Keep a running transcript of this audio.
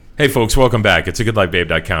Hey folks, welcome back. It's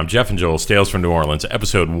agoodlifebabe.com. Jeff and Joel's Tales from New Orleans,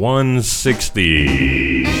 episode 160.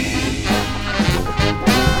 Hey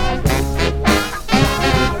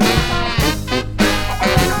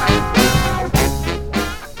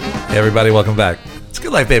everybody, welcome back. It's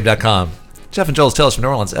goodlifebabe.com. Jeff and Joel's Tales from New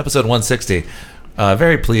Orleans, episode 160.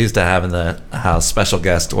 Very pleased to have in the house special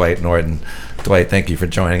guest Dwight Norton. Dwight, thank you for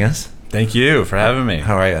joining us. Thank you for having me.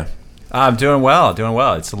 How are you? I'm doing well,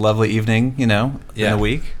 It's a lovely evening, in the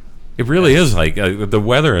week. It really is like the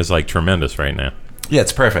weather is like tremendous right now. Yeah,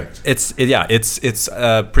 it's perfect. It's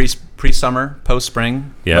pre-summer,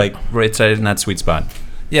 post-spring. Yeah. Like right in that sweet spot.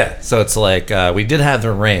 Yeah, so it's like we did have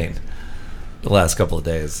the rain the last couple of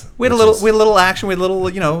days. We had a little action, we had a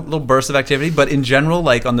little burst of activity, but in general,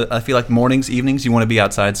 I feel like mornings, evenings, you want to be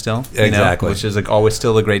outside still. Exactly. Which is always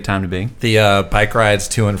still a great time to be. The bike rides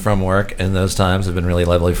to and from work in those times have been really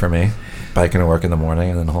lovely for me. Biking to work in the morning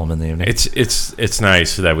and then home in the evening. It's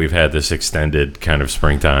nice that we've had this extended kind of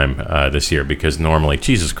springtime this year, because normally,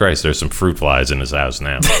 Jesus Christ, there's some fruit flies in his house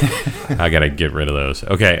now. I got to get rid of those.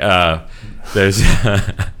 Okay, there's...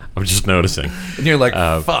 I'm just noticing. And you're like,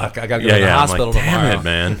 fuck, I got to go to the hospital tomorrow. Damn it,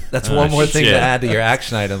 man. That's one more thing to add to your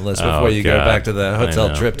action item list before you go back to the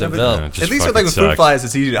hotel trip to Ville. At least with fruit flies,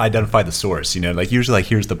 it's easy to identify the source. Usually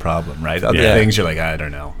here's the problem, right? Other things, you're like, I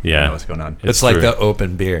don't know. Yeah. I don't know what's going on. It's like the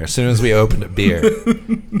open beer. As soon as we opened a beer.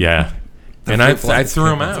 Yeah. And I threw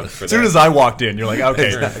them out. As soon as I walked in, you're like,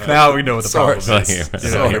 okay, now we know what the problem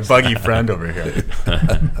is. Your buggy friend over here.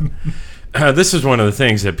 This is one of the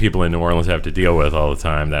things that people in New Orleans have to deal with all the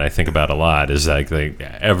time that I think about a lot, is like the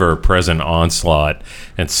ever-present onslaught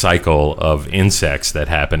and cycle of insects that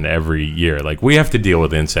happen every year. Like, we have to deal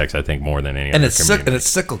with insects, I think, more than any other community. And it's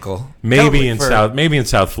cyclical. Maybe in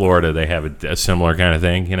South Florida they have a similar kind of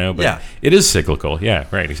thing, but it is cyclical. Yeah,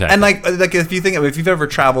 right, exactly. And like if you've ever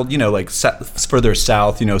traveled, further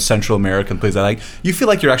south, Central America and places like, you feel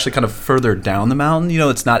like you're actually kind of further down the mountain.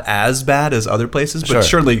 It's not as bad as other places, but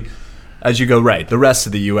surely, as you go the rest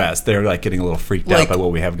of the U.S., they're like getting a little freaked out by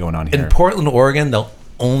what we have going on here. In Portland, Oregon, the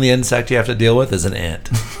only insect you have to deal with is an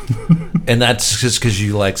ant. And that's just because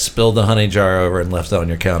you spilled the honey jar over and left it on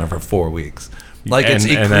your counter for 4 weeks. It's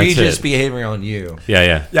egregious behavior on you.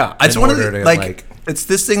 Yeah. It's one of the, it's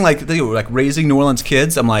this thing like raising New Orleans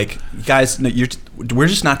kids. I'm like, guys, we're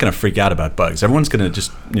just not going to freak out about bugs. Everyone's going to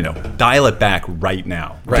just dial it back right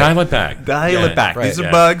now. Right. Dial it back. Dial it back. Right. These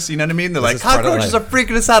are bugs. You know what I mean? They're like, cockroaches are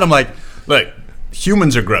freaking us out. I'm like, look,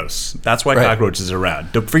 humans are gross. That's why cockroaches are around.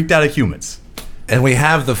 They're freaked out at humans. And we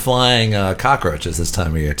have the flying cockroaches this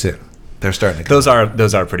time of year too. They're starting to come.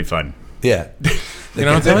 Those are pretty fun. Yeah.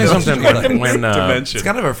 I'll tell you something. When it's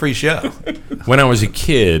kind of a free show. When I was a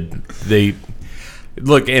kid,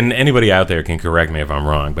 look, and anybody out there can correct me if I'm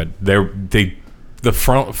wrong, but the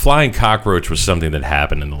flying cockroach was something that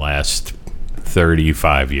happened in the last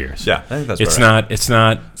 35 years. Yeah, I think that's It's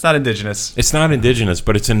not indigenous. It's not indigenous,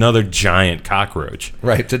 but it's another giant cockroach.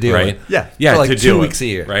 Right, to deal with. Yeah. For to 2 weeks a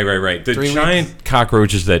year. Right. The giant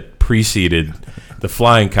cockroaches that preceded the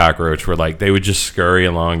flying cockroach were they would just scurry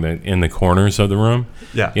along in the corners of the room.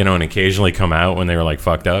 Yeah. And occasionally come out when they were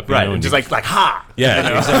fucked up. Right. And just ha!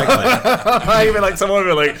 Yeah, exactly. Even someone would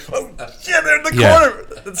be like, oh, shit, they're in the corner.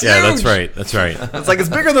 It's huge. That's right. It's it's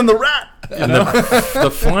bigger than the rat. And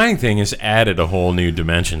the flying thing has added a whole new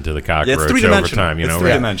dimension to the cockroach over time. It's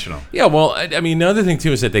three-dimensional. Yeah, well, the other thing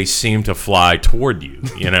too is that they seem to fly toward you.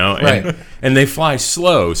 Right. And they fly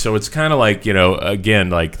slow, so it's kind of again,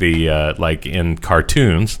 like in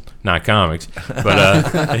cartoons, not comics, but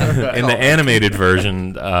in the animated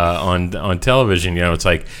version on television, it's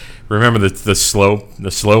remember the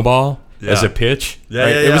slow ball as a pitch? Yeah,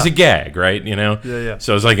 right? yeah. It was a gag, right? Yeah.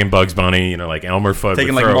 So it's in Bugs Bunny, Elmer Fudd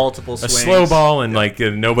taking would throw multiple a swings. slow ball, and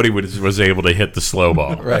nobody was able to hit the slow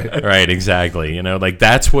ball. Right, exactly.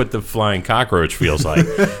 That's what the flying cockroach feels like.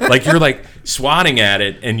 You're swatting at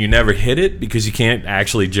it, and you never hit it because you can't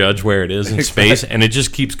actually judge where it is in space, and it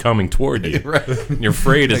just keeps coming toward you. Right. And you're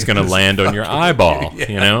afraid it's going to land on your eyeball,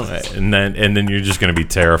 and then you're just going to be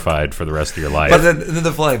terrified for the rest of your life. But then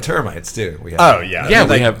the flying termites too. We have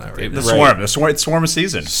the swarm. It's swarm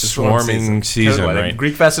season. Swarming season, right?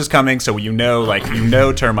 Greek Fest is coming, so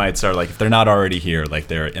termites are if they're not already here,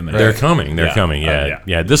 they're imminent. They're coming. They're coming.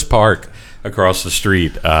 Yeah. This park across the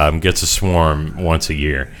street gets a swarm once a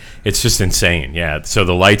year. It's just insane. Yeah. So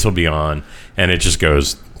the lights will be on, and it just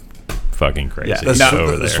goes fucking crazy. Yeah.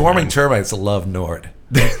 The swarming termites love Nord.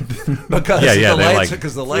 Because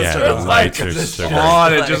the lights are so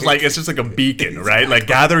on. It's just like a beacon, right?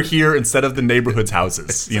 Gather here instead of the neighborhood's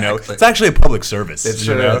houses. Exactly. It's actually a public service. It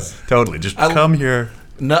sure is. Totally. Just come here.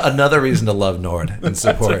 another reason to love Nord and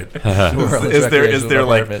support. Is there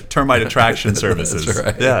like termite attraction services? That's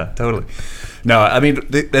right. Yeah, totally. No, I mean,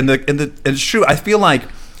 and it's true. I feel like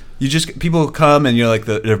people come and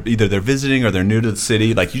either they're visiting or they're new to the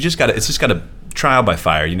city. Like it's just got a trial by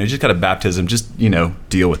fire. You just got a baptism. Just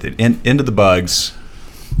deal with it. Into the bugs.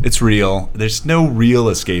 It's real. There's no real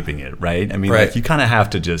escaping it, right? I mean, like you kind of have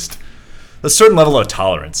to just a certain level of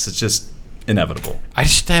tolerance. It's just inevitable. I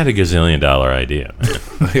just had a gazillion-dollar idea.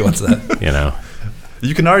 What's that?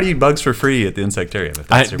 You can already eat bugs for free at the Insectarium. If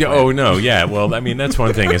that's your plan. Oh no, yeah. Well, I mean, that's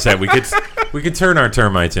one thing is that we could turn our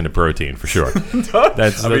termites into protein for sure.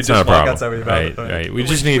 That's not a problem. Right. We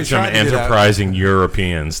just need some enterprising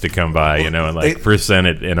Europeans to come by, and present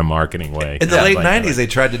it in a marketing way. In the late '90s, they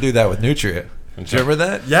tried to do that with Nutria. Do you remember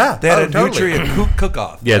that? Yeah. They had a Nutria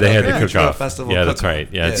cook-off. Yeah, they had the cook-off. Festival yeah, that's right.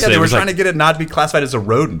 Yeah, they were trying to get it not to be classified as a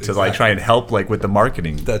rodent to try and help with the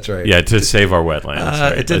marketing. That's right. Yeah, to save our wetlands.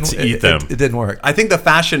 Right? Let's eat them. It didn't work. I think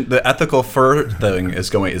the ethical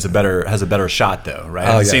has a better shot though, right?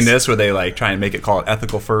 I've seen this where they try and make it call it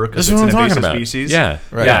ethical fur because it's an invasive species. Yeah,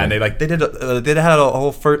 right. Yeah, and they had a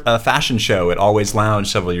whole fashion show at Always Lounge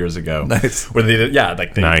several years ago. Nice. Where they did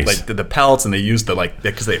the pelts and they used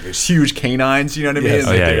because they have these huge canines. You know what I mean? Yes.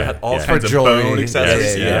 They had all kinds of bone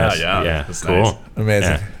accessories. Yeah. Cool. Nice.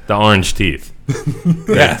 Amazing. Yeah. The orange teeth.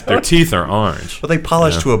 Their teeth are orange. But they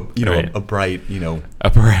polish to a bright a bright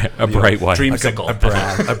white dreamsicle.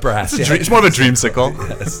 A brass. Yeah. It's more of a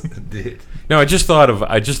dreamsicle. Yes, indeed. No, I just thought of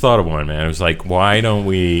one, man. It was like, why don't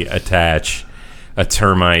we attach a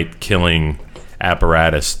termite killing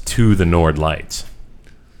apparatus to the Nord lights?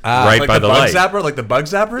 Right by the light. Like the bug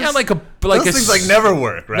zappers? Yeah, those things never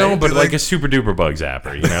work, right? No, but like a super duper bug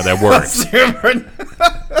zapper, that works.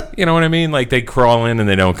 You know what I mean? Like they crawl in and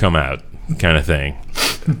they don't come out, kind of thing.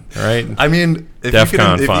 Right? I mean,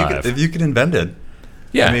 DEFCON 5. If you could invent it,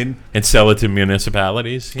 yeah, I mean, and sell it to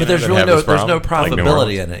municipalities. But there's really no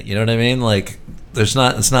profitability in it. You know what I mean? Like it's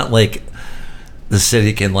not like the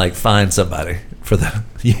city can find somebody for the.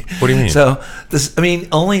 What do you mean? So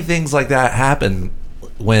only things like that happen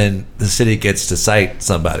when the city gets to cite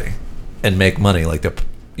somebody and make money, like the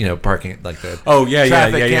parking, like the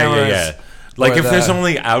traffic cameras. Like if there's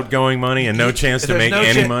only outgoing money and no chance to make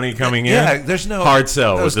any money coming in, there's no hard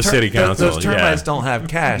sell with the city council. Those termites don't have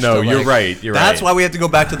cash. No, you're right. That's why we have to go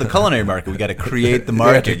back to the culinary market. We got to create the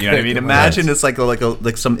market. You know what I mean? Imagine it's like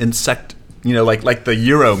some insect. Like the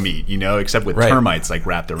Euro meat, except with termites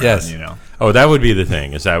wrapped around. Yes. Oh, that would be the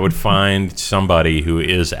thing. Is I would find somebody who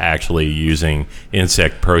is actually using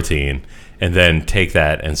insect protein, and then take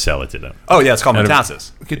that and sell it to them. Oh yeah, it's called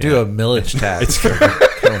metastasis. We could do a millage tax.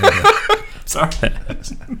 Sorry.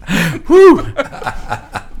 Woo.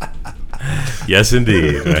 Yes,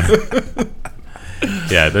 indeed.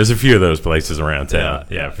 Yeah, there's a few of those places around town.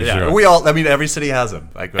 Yeah, for sure. Every city has them.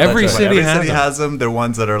 Every city has them. They're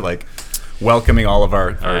ones that are welcoming all of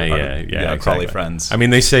our crawly friends. I mean,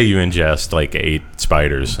 they say you ingest 8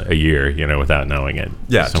 spiders a year, without knowing it.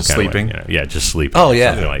 Yeah, just sleeping. Just sleeping. Oh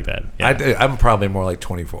yeah, something like that. Yeah. I'm probally more like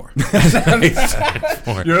 24.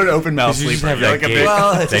 You're an open mouth sleeper.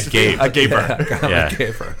 That gape. A gaper. A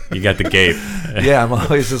gaper. You got the gape. Yeah, I'm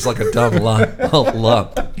always just like a dumb lump.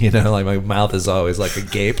 Like my mouth is always like a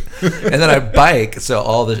gape, and then I bike, so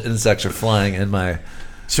all the insects are flying in my.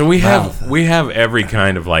 So we have every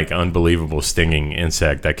kind of unbelievable stinging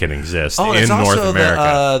insect that can exist in North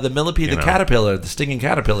America. The millipede, the caterpillar, the stinging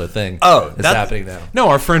caterpillar thing. Is happening now. No,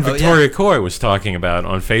 our friend Victoria Coy was talking about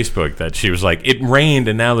on Facebook that she was like, it rained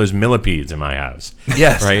and now there's millipedes in my house.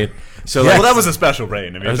 Yes, right. So well, that was a special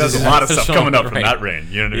rain. I mean, there's a lot of stuff coming up from that rain.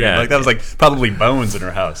 You know what I mean? That was probably bones in her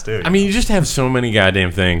house too. I mean, you just have so many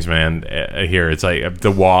goddamn things, man. Here, it's like the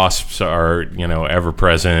wasps are ever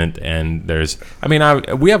present, and we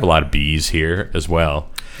have a lot of bees here as well.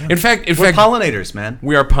 Yeah. In fact, we're pollinators, man.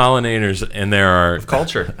 We are pollinators, and there are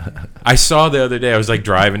culture. I saw the other day. I was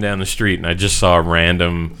driving down the street, and I just saw a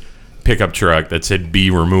random pickup truck that said bee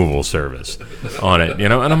removal service on it,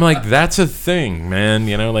 and I'm like, that's a thing, man.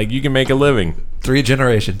 You can make a living. 3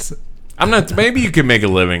 generations. Maybe you could make a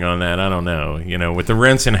living on that. I don't know. With the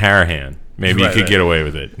Rinse and Harahan, maybe you could get away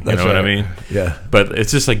with it. You know what I mean? Yeah. But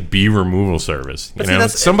it's just bee removal service.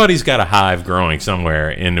 Somebody's got a hive growing somewhere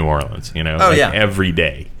in New Orleans. Every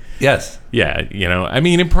day. Yes. Yeah,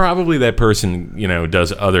 and probably that person,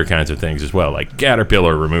 does other kinds of things as well, like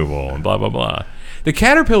caterpillar removal and blah, blah, blah. The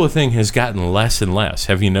caterpillar thing has gotten less and less.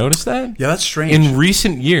 Have you noticed that? Yeah, that's strange. In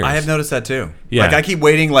recent years. I have noticed that too. Yeah. Like I keep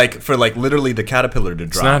waiting for literally the caterpillar to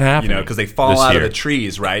drop. It's not happening. Because they fall out of the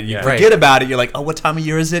trees, right? You forget Right. about it. You're like, oh, what time of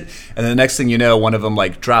year is it? And then the next thing you know, one of them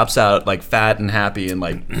like drops out like fat and happy and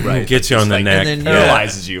like gets you on the neck. And then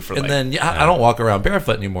paralyzes you for and like. then I don't walk around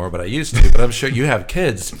barefoot anymore, but I used to. But I'm sure you have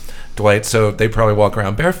kids, Dwight, so they probably walk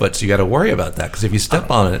around barefoot. So you got to worry about that because if you step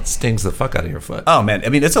on it, it stings the fuck out of your foot. Oh man, I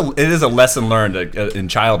mean it is a lesson learned in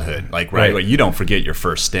childhood, like right, like, you don't forget your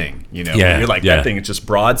first sting, you're like that thing, it just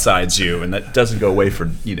broadsides you, and that doesn't go away for a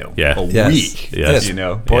week,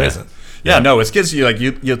 poison. No, it gives you like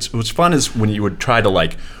what's fun is when you would try to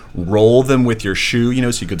like roll them with your shoe,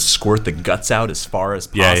 so you could squirt the guts out as far as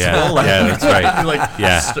possible. That's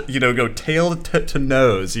right. Go tail to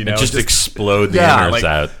nose, just explode the innards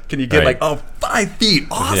out. Can you get 5 feet?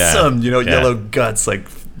 Awesome, yellow guts like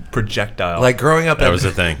projectile. Like growing up, that was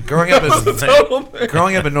a thing. Growing up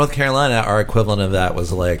in North Carolina, our equivalent of that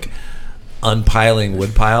was like unpiling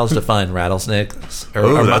wood piles to find rattlesnakes, or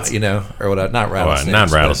whatever. Not rattlesnakes.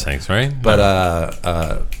 Not rattlesnakes, right?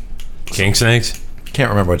 But king snakes. Can't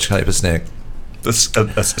remember which type of snake. A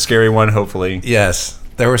scary one, hopefully. Yes,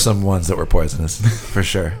 there were some ones that were poisonous for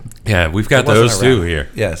sure. Yeah, we've got those too here.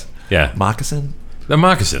 Yes. Yeah. Moccasin. The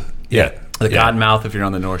moccasin. Yeah. The cottonmouth if you're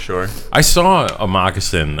on the North Shore. I saw a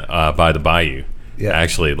moccasin by the bayou. Yeah.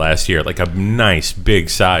 Actually, last year, like a nice big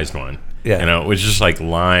sized one. Yeah. It was just like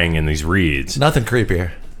lying in these reeds. Nothing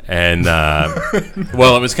creepier. And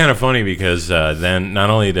well, it was kind of funny because then not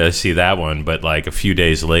only did I see that one, but like a few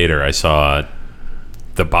days later, I saw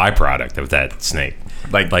the byproduct of that snake.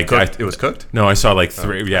 Like cooked? It was cooked? No, I saw like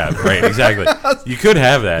 3. Yeah, right, exactly. You could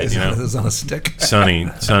have that, It was on a stick. Sonny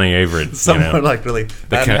Averett. Someone like really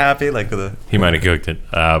happy, like with a. He might have cooked it,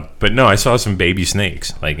 but no, I saw some baby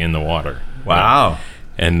snakes like in the water. Wow.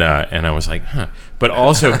 And I was like, huh. But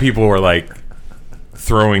also, people were like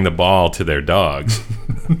throwing the ball to their dogs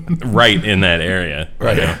right in that area.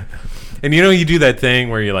 Right. And you do that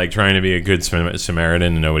thing where you're like trying to be a good Samaritan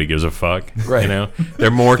and nobody gives a fuck. Right.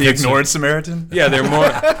 They're more the ignored Samaritan. Yeah,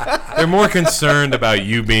 they're more concerned about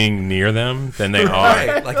you being near them than they are.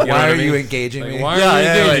 Right. Like, why are you engaging me? Why are you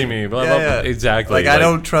engaging me? Blah, blah, blah. Exactly. Like I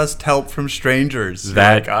don't trust help from strangers.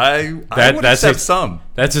 That I would accept some.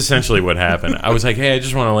 That's essentially what happened. I was like, hey, I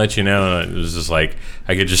just want to let you know. And it was just like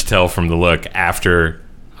I could just tell from the look after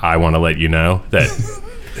I want to let you know that.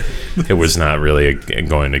 It was not really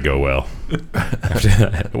going to go well.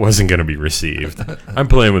 It wasn't going to be received. I'm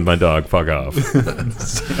playing with my dog. Fuck off.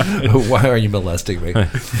 Why are you molesting me?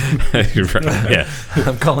 Yeah.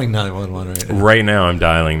 I'm calling 911 right now. Right now, I'm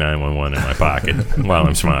dialing 911 in my pocket while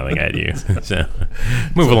I'm smiling at you. So,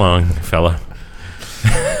 move along, fella.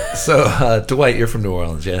 So, Dwight, you're from New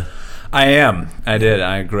Orleans, yeah? I am. I did.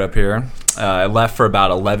 I grew up here. I left for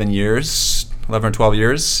about 11 or 12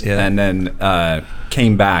 years, and then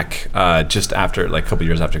came back just after, like a couple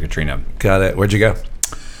years after Katrina. Got it. Where'd you go?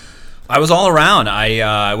 I was all around.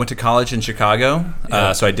 I went to college in Chicago,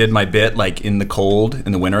 so I did my bit like in the cold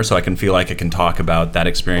in the winter, so I can feel like I can talk about that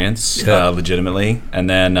experience legitimately. And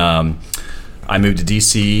then I moved to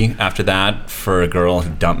D.C. after that for a girl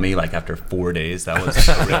who dumped me like after 4 days. That was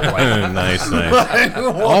a real nice.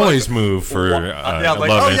 Always move for love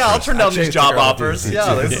interest. I'll turn down these job offers.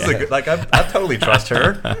 Yeah, this is a good. Like I totally trust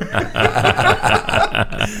her.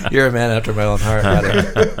 You're a man after my own heart,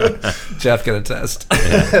 buddy. Jeff can attest.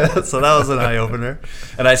 Yeah. So that was an eye opener,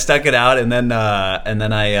 and I stuck it out, and then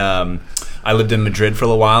I lived in Madrid for a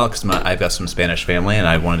little while because I've got some Spanish family, and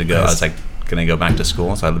I wanted to go. Nice. I was like, going to go back to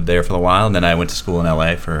school, so I lived there for a while, and then I went to school in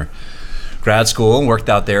LA for grad school, worked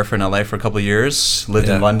out there in LA for a couple of years, lived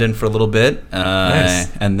in London for a little bit,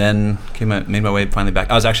 nice. And then made my way finally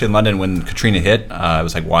back. I was actually in London when Katrina hit. I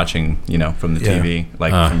was like watching, from the TV,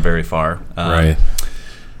 from very far. Right.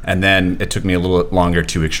 And then it took me a little longer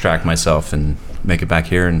to extract myself and make it back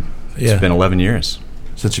here, and it's been 11 years.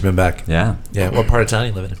 Since you've been back. Yeah. Yeah. What part of town are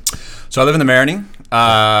you living in? So I live in the Marigny,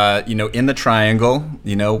 in the Triangle,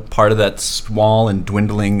 part of that small and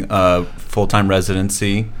dwindling full-time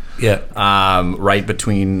residency. Yeah. Right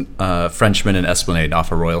between Frenchman and Esplanade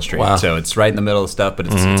off of Royal Street. Wow. So it's right in the middle of stuff, but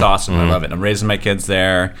it's awesome. I love it. I'm raising my kids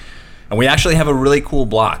there. And we actually have a really cool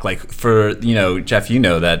block. Like for, Jeff,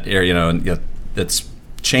 that area, that's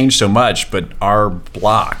changed so much, but our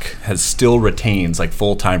block still retains like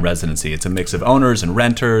full-time residency. It's a mix of owners and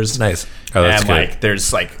renters. Nice. Oh, that's good. Like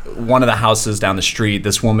there's like one of the houses down the street,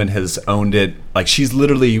 this woman has owned it. Like she's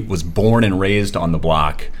literally was born and raised on the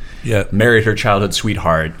block. Yeah. Married her childhood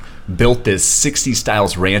sweetheart, built this 60s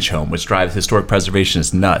styles ranch home, which drives historic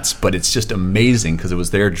preservationists nuts. But it's just amazing because it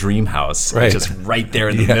was their dream house, just right there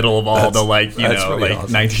in the middle of all the like awesome.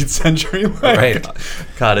 19th century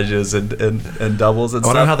cottages and doubles and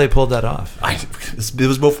stuff. I wonder how they pulled that off. It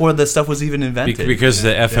was before this stuff was even invented. Because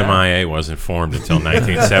the FMIA wasn't formed until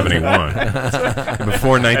 1971.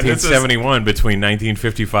 Before 1971, between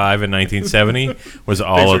 1955 and 1970, was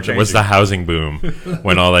the housing boom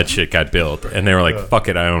when all that shit got built, and they were like, "Fuck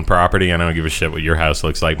it, I own property. I don't give a shit what your house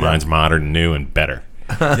looks like. Mine's modern, new, and better."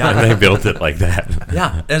 And they built it like that.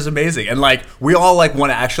 Yeah, it's amazing, and like we all like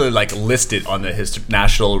want to actually like list it on the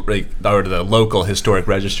national or the local historic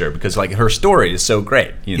register because like her story is so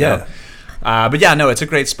great, you know. But yeah, no, it's a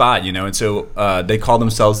great spot, you know, and so they call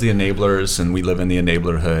themselves the Enablers, and we live in the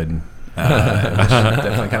Enablerhood. Which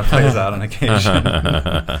definitely kind of plays out on occasion.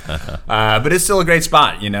 But it's still a great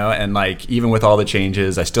spot, you know, and like even with all the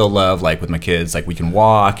changes, I still love like with my kids, like we can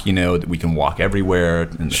walk, you know, we can walk everywhere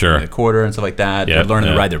in the quarter and stuff like that. They're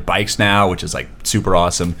learning to ride their bikes now, which is like super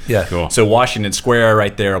awesome. Yeah, cool. So Washington Square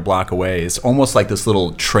right there a block away is almost like this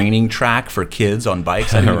little training track for kids on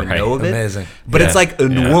bikes. I didn't even know of it. Amazing. But it's like a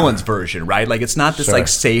New Orleans version, right? Like it's not this like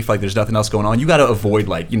safe, like there's nothing else going on. You got to avoid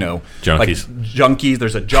like, you know, junkies.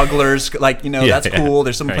 There's a jugglers. Like, you know, that's cool.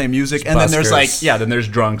 There's someone playing music. And then there's like, then there's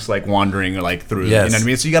drunks like wandering like through. You know what I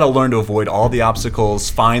mean? So you got to learn to avoid all the obstacles,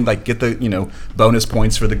 get the, you know, bonus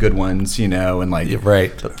points for the good ones, you know, and like.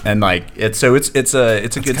 And like, it's a good scene.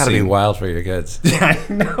 It's got to be wild for your kids. Yeah,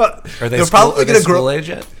 I know. Are they probably going to grow age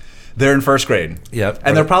yet? They're in first grade. Yep.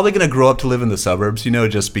 And they're probably going to grow up to live in the suburbs, you know,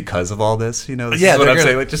 just because of all this, you know. This is what I'm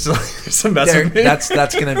saying. Like, just some mess with me. That's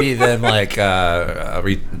going to be them, like,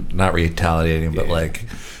 not retaliating, but like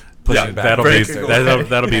pushing back.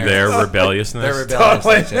 That'll be their rebelliousness. Their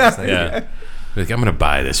rebelliousness. Yeah. Like, I'm going to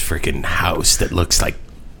buy this freaking house that looks like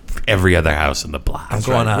every other house in the block. We're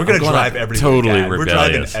going to drive everywhere. Totally rebellious. We're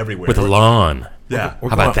driving everywhere. With a lawn. Yeah. How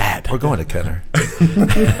about that? We're going to Kenner.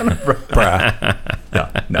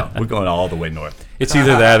 No, we're going all the way north. It's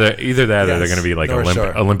either that or they're going to be like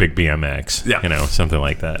Olympic BMX. Yeah. You know, something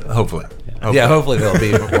like that. Hopefully. Hopefully they'll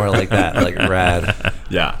be more like that, like rad.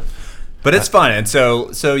 Yeah. But it's fun. And so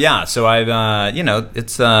I've, you know,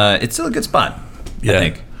 it's still a good spot, I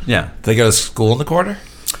think. Yeah. They go to school in the quarter?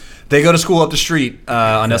 They go to school up the street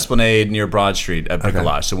on Esplanade near Broad Street at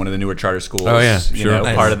Bricolage. So one of the newer charter schools. Oh yeah, you know,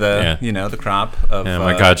 part of the you know the crop of. Yeah,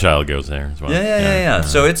 my godchild goes there as well. Yeah.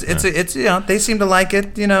 So it's you know they seem to like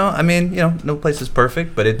it. You know, I mean, you know, no place is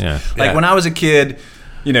perfect, but when I was a kid,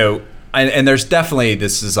 you know, and there's definitely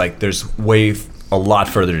there's a lot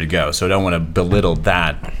further to go. So I don't want to belittle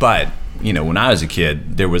that, but you know, when I was a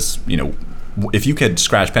kid, there was, you know, if you could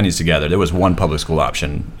scratch pennies together, there was one public school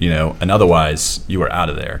option, you know, and otherwise you were out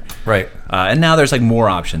of there. Right. And now there's like more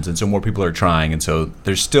options, and so more people are trying, and so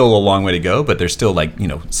there's still a long way to go, but there's still like, you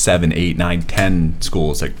know, 7, 8, 9, 10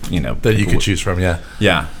 schools that, you know, that you could choose from.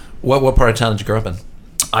 Yeah. What part of town did you grow up in?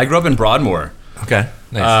 I grew up in Broadmoor. Okay.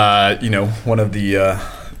 Nice. You know, one of the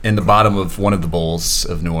in the bottom of one of the bowls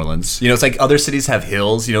of New Orleans. You know, it's like other cities have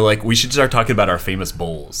hills. You know, like we should start talking about our famous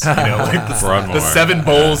bowls. You know, like the 7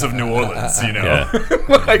 bowls of New Orleans. You know,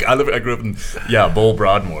 like I grew up in Bowl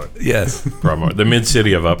Broadmoor. Yes, Broadmoor, the mid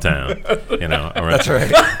city of Uptown. You know, that's right.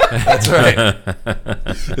 That's right.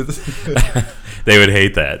 They would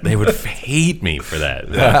hate that. They would hate me for that.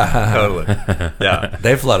 Totally. Yeah,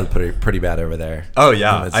 they flooded pretty bad over there. Oh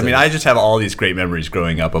yeah. I mean, I just have all these great memories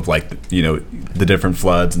growing up of like, you know, the different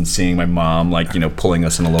floods and seeing my mom like, you know, pulling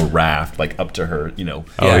us in a little raft like up to her, you know,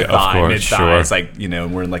 mid-thighs, like, you know,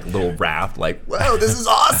 and we're in like a little raft, like, whoa, this is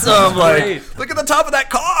awesome! Like, look at the top of that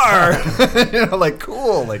car. You know, like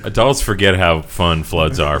cool. Like adults forget how fun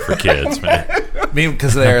floods are for kids, man. I mean,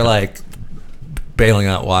 because they're like bailing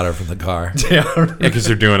out water from the car. Yeah, because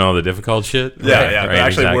they're doing all the difficult shit. Yeah. They're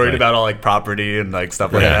actually worried about all like property and like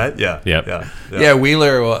stuff like that. Yeah.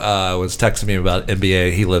 Wheeler was texting me about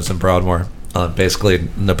NBA. He lives in Broadmoor, basically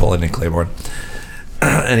Napoleon and Claiborne,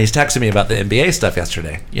 and he's texting me about the NBA stuff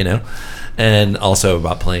yesterday. You know, and also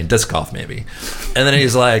about playing disc golf maybe. And then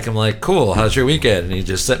he's like, I'm like, cool. How's your weekend? And he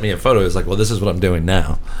just sent me a photo. He's like, well, this is what I'm doing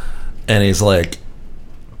now. And he's like,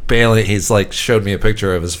 he's like showed me a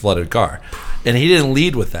picture of his flooded car. And he didn't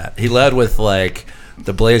lead with that. He led with like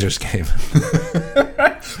the Blazers game.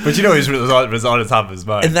 But you know, he was on the top of his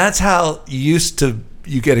mind. And that's how used to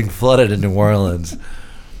you getting flooded in New Orleans.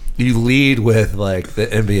 You lead with like the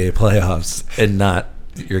NBA playoffs and not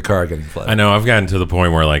your car getting flooded. I know. I've gotten to the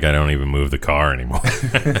point where like I don't even move the car anymore.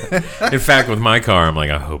 In fact, with my car, I'm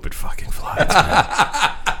like, I hope it fucking floods.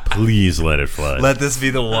 Please let it flood. Let this be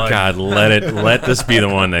the one. God, let this be the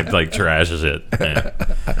one that like trashes it. Man.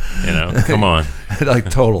 You know, come on. It like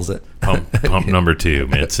totals it. Pump number 2,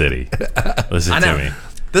 Mid City. Listen to me.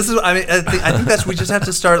 This is. I mean, I think that's. We just have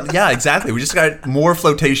to start. Yeah, exactly. We just got more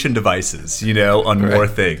flotation devices. You know, on more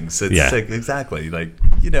things. It's like, exactly. Like,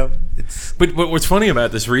 you know, it's. But what's funny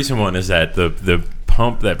about this recent one is that the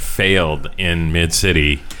pump that failed in Mid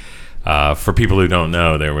City. For people who don't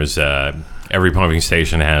know, there was every pumping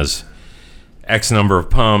station has X number of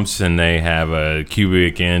pumps, and they have a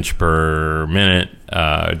cubic inch per minute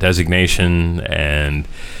designation, and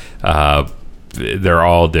they're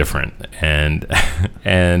all different, and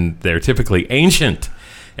they're typically ancient,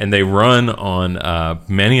 and they run on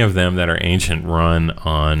many of them that are ancient run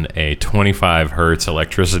on a 25 hertz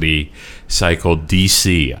electricity cycle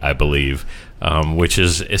DC, I believe, which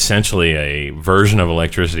is essentially a version of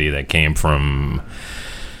electricity that came from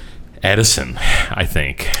Edison, I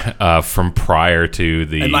think, from prior to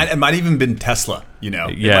the. It might even been Tesla. You know,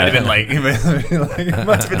 it might have been like it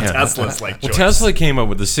must have been Tesla's like. Well, Tesla came up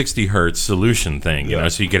with the 60 hertz solution thing, you know,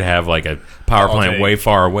 so you could have like a power plant way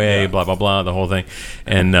far away, blah blah blah, the whole thing,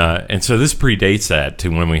 and so this predates that to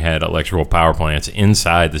when we had electrical power plants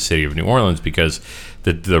inside the city of New Orleans, because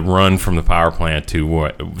the run from the power plant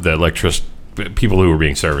to the people who were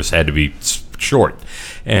being serviced had to be short,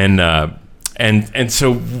 and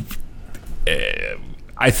so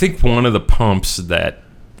I think one of the pumps that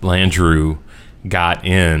Landrieu got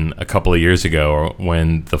in a couple of years ago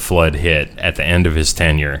when the flood hit at the end of his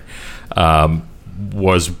tenure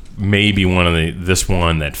was maybe this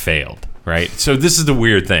one that failed, right? So this is the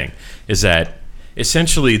weird thing, is that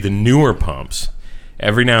essentially the newer pumps,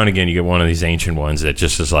 every now and again you get one of these ancient ones that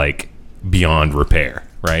just is like beyond repair,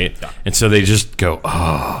 right? Yeah. And so they just go,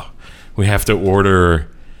 we have to order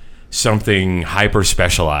something hyper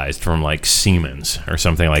specialized from like Siemens or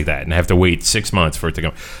something like that, and have to wait 6 months for it to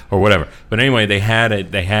come or whatever. But anyway, they had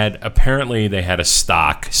a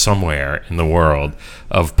stock somewhere in the world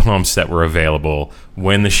of pumps that were available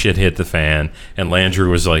when the shit hit the fan, and Landrieu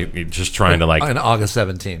was like just trying to like in August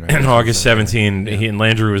 17, right? In August 17,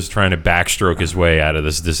 Landrieu was trying to backstroke his way out of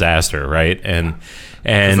this disaster, right? And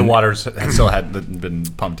the water still hadn't been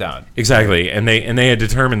pumped out. Exactly, and they had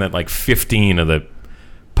determined that like 15 of the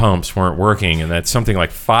pumps weren't working, and that something like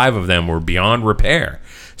 5 of them were beyond repair.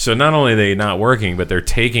 So not only are they not working, but they're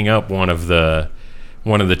taking up one of the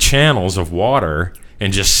channels of water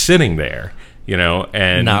and just sitting there, you know,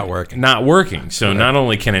 and not working. So not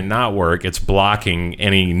only can it not work, it's blocking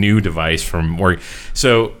any new device from working.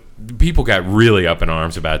 So people got really up in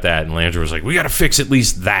arms about that, and Landrieu was like, we got to fix at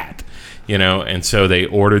least that, you know. And so they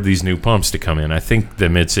ordered these new pumps to come in. I think the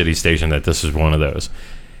Mid-City station, that this is one of those,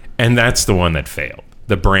 and that's the one that failed.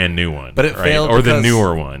 The brand new one, but it failed, or the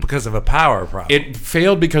newer one, because of a power problem. It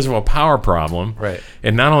failed because of a power problem, right?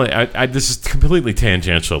 And not only, this is completely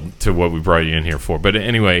tangential to what we brought you in here for, but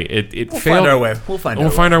anyway, it we'll failed. Find our way. We'll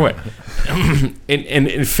find our way. and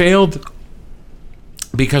it failed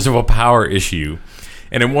because of a power issue,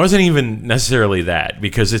 and it wasn't even necessarily that,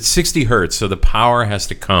 because it's 60 hertz, so the power has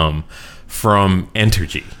to come from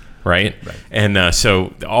Entergy. Right? And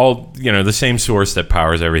so all, you know, the same source that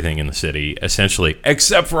powers everything in the city, essentially,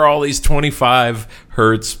 except for all these 25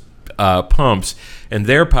 hertz pumps, and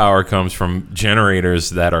their power comes from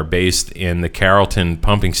generators that are based in the Carrollton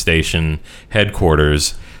pumping station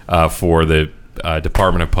headquarters for the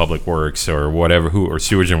Department of Public Works or whatever, or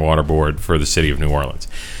Sewage and Water Board for the city of New Orleans.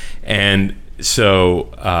 And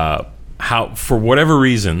so for whatever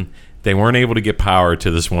reason, they weren't able to get power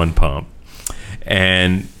to this one pump.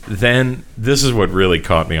 And then this is what really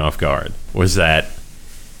caught me off guard, was that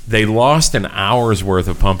they lost an hour's worth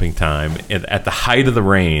of pumping time at the height of the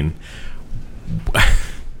rain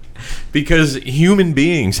because human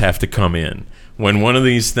beings have to come in. When one of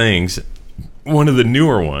these things, one of the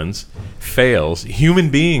newer ones, fails, human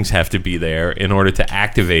beings have to be there in order to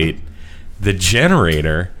activate the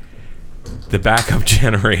generator, the backup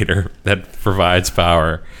generator that provides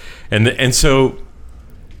power. And so...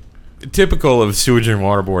 typical of Sewage and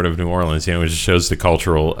Water Board of New Orleans, you know, it just shows the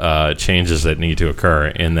cultural changes that need to occur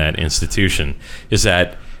in that institution, is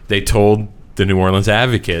that they told the New Orleans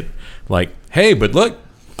Advocate, like, hey, but look,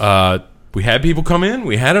 we had people come in,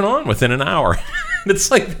 we had it on within an hour. It's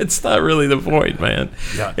like, that's not really the point, man.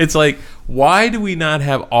 Yeah. It's like, why do we not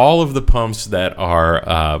have all of the pumps that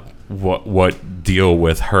are what deal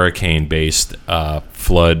with hurricane-based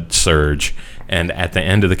flood surge, and at the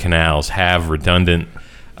end of the canals have redundant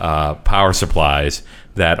power supplies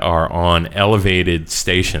that are on elevated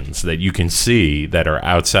stations that you can see that are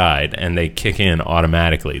outside, and they kick in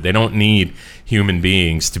automatically. They don't need human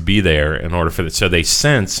beings to be there in order for that. So they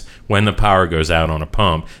sense when the power goes out on a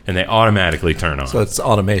pump, and they automatically turn on. So it's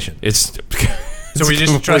automation. It's So we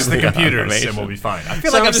just trust the completely computers automation. and we'll be fine. I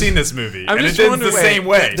feel So like I'm I've just- seen this movie, I'm and just it's the wondering- same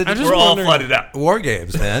way. I'm just We're all wondering- flooded out. War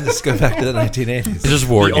games, man. Just go back to the 1980s. It's just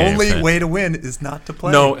war The games, only man. way to win is not to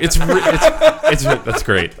play. No, it's that's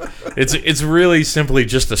great. It's really simply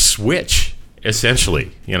just a switch,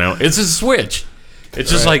 essentially. You know, it's a switch. It's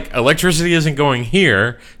just like electricity isn't going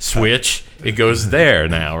here. Switch, it goes there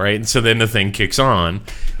now, right? And so then the thing kicks on,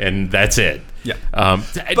 and that's it. Yeah.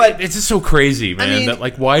 But it's just so crazy, man. mean- that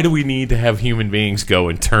like, why do we need to have human beings go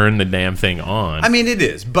and turn the damn thing on? I mean, it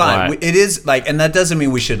is, but Why? it is like, and that doesn't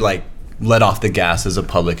mean we should like let off the gas as a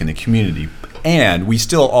public and a community. And we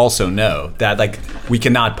still also know that like we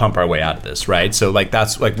cannot pump our way out of this, right? So like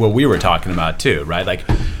that's like what we were talking about too, right? Like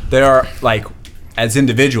there are like as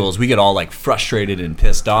individuals, we get all like frustrated and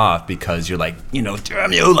pissed off because you're like, you know,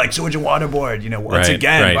 damn you, like Georgia Water Board, you know, once Right,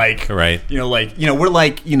 again, right, right. you know, we're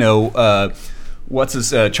like, you know, what's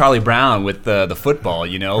this, Charlie Brown with the football,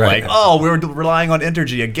 you know, Right. like, oh, we're relying on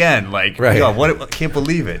Entergy again, like, Right. you know, what, I can't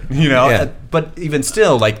believe it, you know, Yeah. but even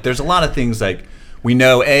still, like, there's a lot of things like we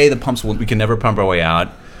know, A, the pumps we can never pump our way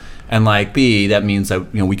out, and like B, that means that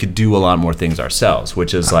you know we could do a lot more things ourselves,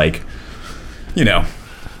 which is like, you know,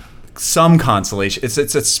 some consolation. It's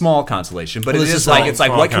a small consolation, but Well, it this is is like small- it's like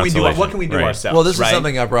small what can we do? consolation. What can we do Right. ourselves? Well, this right? is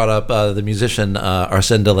something I brought up. The musician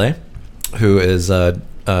Arsène Delay, who is John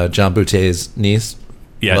Boutier's niece,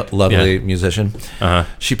 Yeah, lovely yeah. musician. Uh-huh.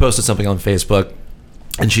 She posted something on Facebook,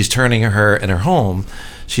 and she's turning her in her home.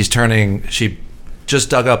 She just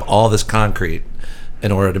dug up all this concrete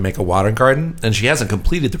in order to make a water garden, and she hasn't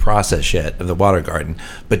completed the process yet of the water garden.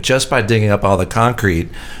 But just by digging up all the concrete,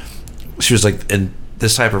 she was like, in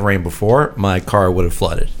this type of rain before, my car would have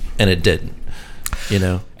flooded, and it didn't. You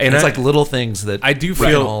know, And it's I- like little things that I do we can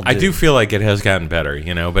feel all I do feel like it has gotten better,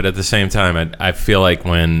 you know, but at the same time I feel like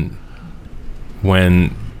when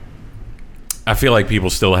I feel like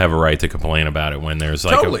people still have a right to complain about it when there's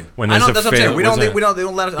like Totally. when I there's know, a that's what I'm saying. We don't was a- need, we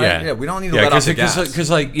don't let us. Yeah, we don't need to let off the gas.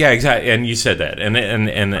 because like yeah, exactly, and you said that, and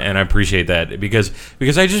I appreciate that because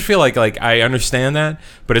I just feel like I understand that,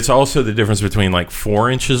 but it's also the difference between like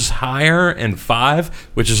 4 inches higher and 5,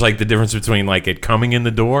 which is like the difference between like it coming in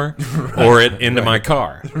the door or it into my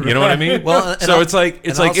car. You know what I mean? Well, and so al- it's like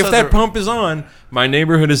and if also that the- pump is on, my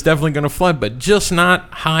neighborhood is definitely going to flood, but just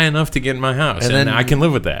not high enough to get in my house, and then- I can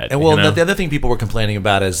live with that. And well, you know? the other thing people were complaining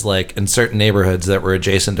about is like in certain neighborhoods that were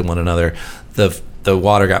adjacent to one another, the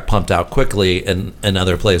water got pumped out quickly, and in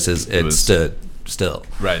other places it stood still.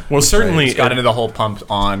 Right. Well, certainly It's got into the whole pump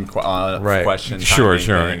on Right. question. Sure, timing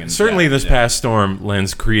sure. thing, and Certainly, yeah, this yeah. past storm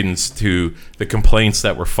lends credence to the complaints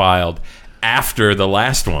that were filed after the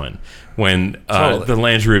last one, when Totally. the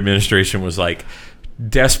Landry administration was like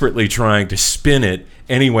desperately trying to spin it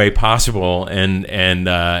any way possible, and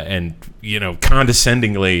you know,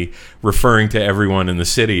 condescendingly referring to everyone in the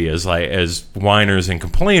city as whiners and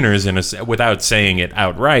complainers, without saying it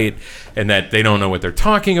outright, and that they don't know what they're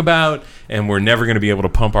talking about, and we're never going to be able to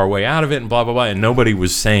pump our way out of it, and blah blah blah. And nobody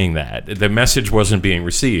was saying that. The message wasn't being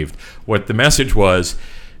received. What the message was,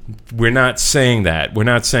 we're not saying that. We're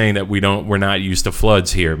not saying that we're not used to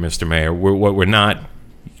floods here, Mr. Mayor.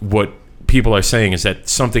 What people are saying is that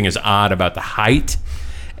something is odd about the height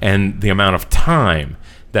and the amount of time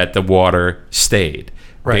that the water stayed,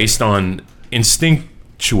 Right. based on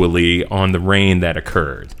instinctually on the rain that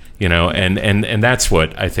occurred. You know, and that's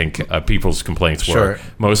what I think people's complaints were. Sure.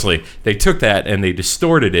 Mostly, they took that and they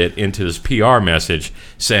distorted it into this PR message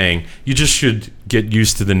saying you just should get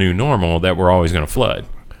used to the new normal, that we're always going to flood,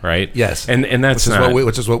 right? Yes, and that's not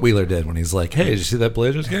which is what Wheeler did when he's like, "Hey, did you see that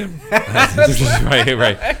Blazers game?"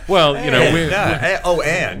 right. Well, you know,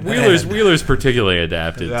 and Wheeler's particularly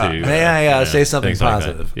adapted to. May I say something things like that.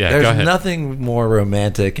 positive? Yeah, There's go ahead. nothing more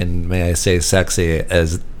romantic and, may I say, sexy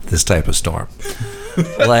as this type of storm.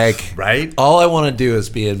 Like, Right? all I want to do is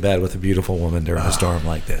be in bed with a beautiful woman during a storm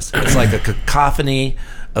like this. It's like a cacophony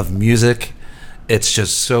of music. It's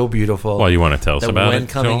just so beautiful. Well, you want to tell us the about wind it?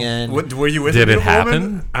 coming Joel? in. What, were you with Did a it beautiful woman?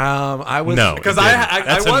 happen? I was No, Because it didn't.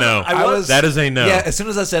 that's a no. I was. That is a no. Yeah, as soon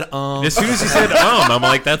as I said As soon as you said I'm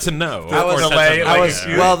like, that's a no. I was Of course, delay, that's a like, no. I was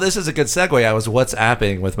well. This is a good segue. I was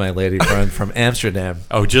WhatsApping with my lady friend from Amsterdam.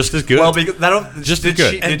 Oh, just as good. Well, because that Just did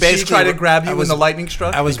good. she, And did she basically, try to grab you I was- when the lightning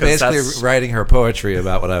struck? I was Because basically that's- writing her poetry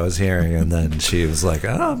about what I was hearing, and then she was like,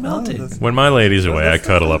 "Oh, melting." When my lady's away, I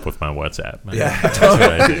cuddle up with my WhatsApp. Yeah, That's what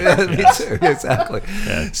I do. Yeah, me too. Exactly.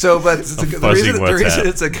 exactly. So, but the reason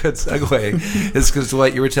it's a good segue is because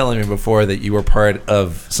what you were telling me before, that you were part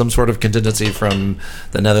of some sort of contingency from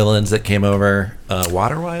the Netherlands that came over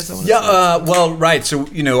water-wise. Well, right. So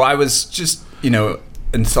I was just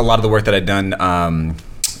and so a lot of the work that I'd done.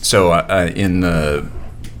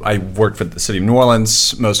 I worked for the city of New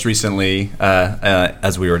Orleans most recently,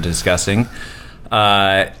 as we were discussing.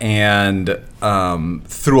 And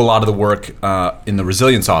through a lot of the work in the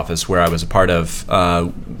resilience office, where I was a part of,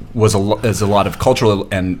 was a lot of cultural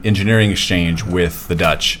and engineering exchange with the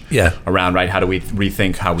Dutch. Around how do we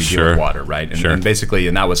rethink how we deal with water, right? And basically,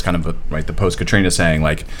 and that was kind of the post Katrina saying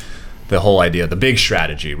the whole idea, the big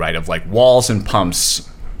strategy, right, of walls and pumps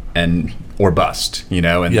or bust, and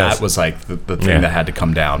that was the thing that had to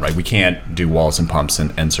come down, right? We can't do walls and pumps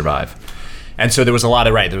and survive. And so there was a lot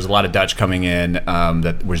of Dutch coming in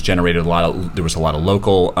that was generated there was a lot of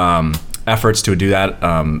local efforts to do that.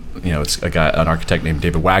 It's an architect named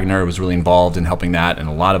David Wagner was really involved in helping that, and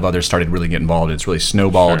a lot of others started really getting involved. It's really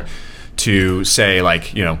snowballed to say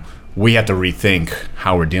we have to rethink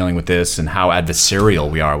how we're dealing with this and how adversarial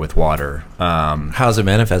we are with water. How's it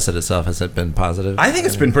manifested itself? Has it been positive? I think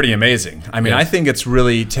it's been pretty amazing. I mean, I think it's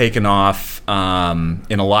really taken off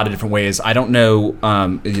in a lot of different ways. I don't know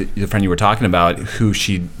the friend you were talking about who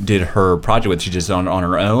she did her project with. She just on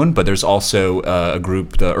her own, but there's also a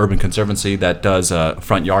group, the Urban Conservancy, that does a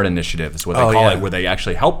front yard initiative, is what they call it, where they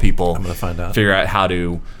actually help people figure out how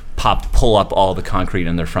to pull up all the concrete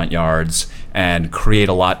in their front yards and create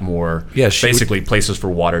a lot more, basically places for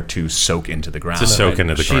water to soak into the ground. To soak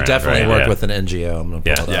into the ground. She definitely worked with an NGO. I'm gonna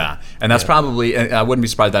pull it up. And that's probably, I wouldn't be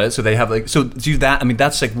surprised at it. So they have so do that. I mean,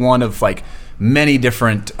 that's one of many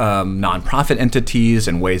different nonprofit entities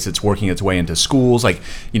and ways it's working its way into schools,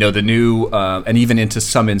 the new and even into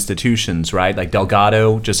some institutions, right? Like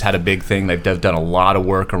Delgado just had a big thing. They've done a lot of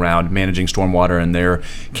work around managing stormwater in their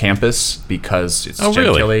campus because it's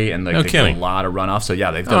chilly and they get a lot of runoff. So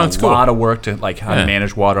they've done a lot of work to how to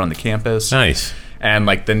manage water on the campus. Nice. And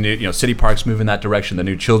the new, City Parks move in that direction. The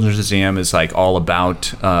new Children's Museum is all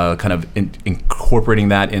about kind of incorporating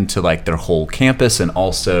that into their whole campus and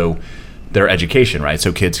also their education, right?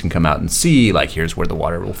 So kids can come out and see here's where the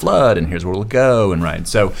water will flood and here's where it'll go, and right.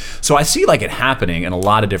 So I see it happening in a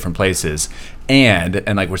lot of different places, and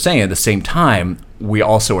like we're saying, at the same time, we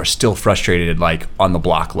also are still frustrated on the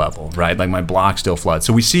block level, right? My block still floods.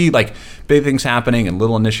 So we see big things happening and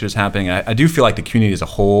little initiatives happening. I do feel the community as a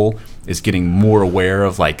whole is getting more aware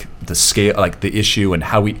of the scale, the issue, and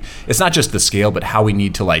how it's not just the scale, but how we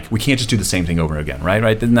need to we can't just do the same thing over again, right?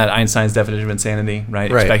 Isn't that Einstein's definition of insanity, right?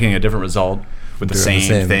 Expecting a different result with the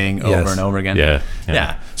same thing over and over again.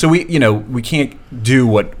 Yeah. So we can't do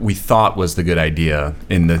what we thought was the good idea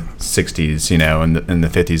in the 60s, in the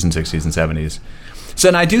 50s and 60s and 70s. So,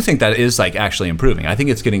 and I do think that is actually improving. I think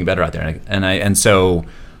it's getting better out there, and so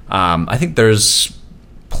I think there's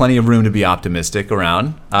plenty of room to be optimistic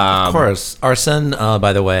around. Of course, Arsene,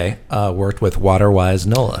 by the way, worked with WaterWise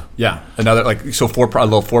NOLA. Yeah, another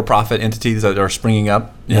little for-profit entities that are springing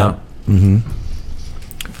up. Yeah. Mm-hmm.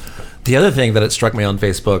 The other thing that it struck me on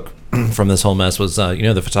Facebook from this whole mess was,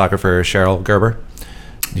 the photographer Cheryl Gerber.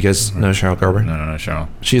 You guys know Cheryl Gerber? No, Cheryl.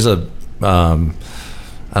 She's a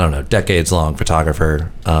I don't know, decades-long photographer.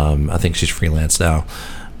 I think she's freelance now.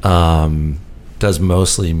 Does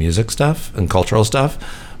mostly music stuff and cultural stuff,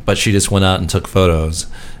 but she just went out and took photos.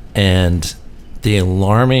 And the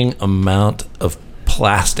alarming amount of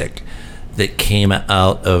plastic that came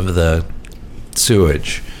out of the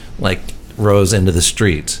sewage, rose into the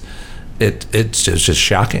streets. It's just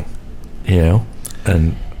shocking,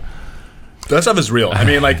 and that stuff is real. I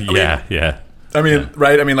mean, yeah. I mean,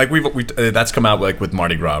 right? I mean, we that's come out with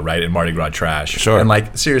Mardi Gras, right? And Mardi Gras trash. Sure.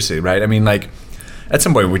 And seriously, right? I mean, at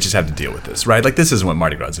some point we just have to deal with this, right? This isn't what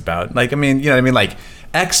Mardi Gras is about. I mean, you know what I mean?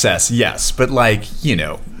 Excess, yes, but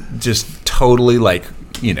just totally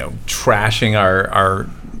trashing our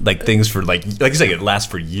things for you say, it lasts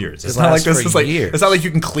for years. It's not like this is years. It's not like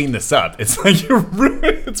you can clean this up. It's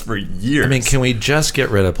it's for years. I mean, can we just get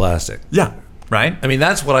rid of plastic? Yeah. Right? I mean,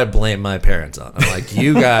 that's what I blame my parents on. I'm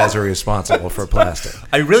you guys are responsible for plastic.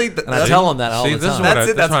 I really... and I tell them that all the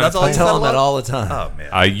time. That's all I tell them that all the time. Oh,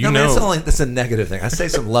 man. That's a negative thing. I say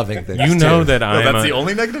some loving things, that I'm... that's the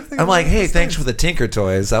only negative thing? I'm hey, thanks for the Tinker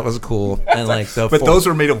Toys. That was cool. And but those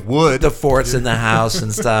were made of wood. The forts in the house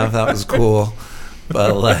and stuff. That was cool.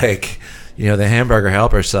 But the hamburger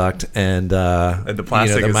helper sucked, and the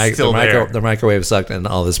plastic is still there. The microwave sucked, and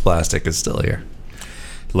all this plastic is still here.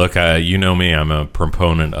 Look, you know me. I'm a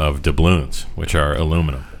proponent of doubloons, which are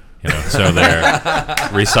aluminum. so they're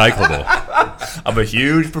recyclable. I'm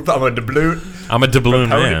a doubloon. I'm a doubloon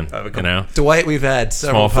man, proponent. Dwight, we've had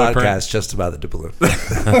several Small footprint. podcasts just about the doubloon.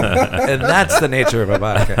 And that's the nature of a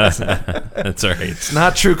podcast. That's right. It's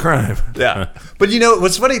not true crime. Yeah. But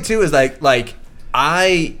what's funny too is like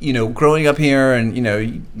I, growing up here and,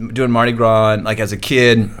 doing Mardi Gras and like as a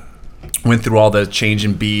kid, went through all the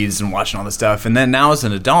changing beads and watching all this stuff. And then now as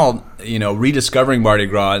an adult, rediscovering Mardi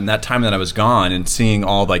Gras and that time that I was gone and seeing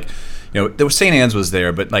all like, there was St. Anne's was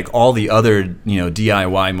there, but like all the other,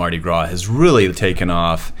 DIY Mardi Gras has really taken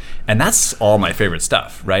off. And that's all my favorite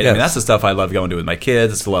stuff, right? Yes. I mean, that's the stuff I love going to with my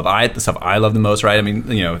kids. It's the stuff I love the most, right? I mean,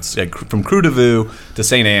 it's like from Krewe du Vieux to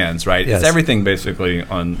St. Anne's, right? Yes. It's everything basically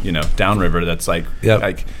on, downriver that's like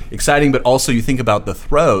exciting, but also you think about the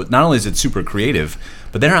throw. Not only is it super creative,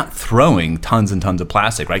 but they're not throwing tons and tons of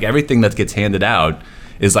plastic. Like everything that gets handed out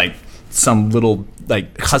is like some little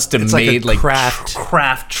like custom made like a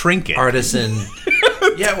craft trinket. Artisan.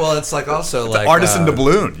 Yeah, well, it's like also like artisan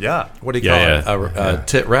doubloon. Yeah. What do you call it?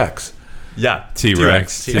 Tit Rex. Yeah.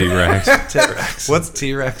 T-Rex. Tit Rex. What's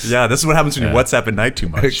T-Rex? Yeah, this is what happens when you WhatsApp at night too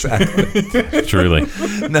much. Exactly. Truly.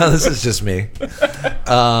 No, this is just me.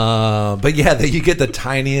 But yeah, you get the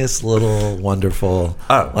tiniest little wonderful,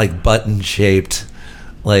 like button-shaped,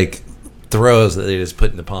 like throws that they just put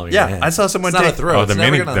in the palm of your hand. I saw someone it's not take a throw. Oh, the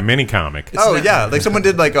mini comic. Like someone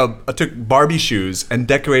did like took Barbie shoes and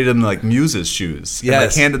decorated them like Muse's shoes. Yes. And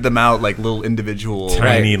like handed them out like little individual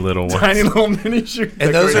Tiny little ones. tiny little mini shoes.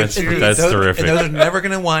 And those are That's terrific. And those are never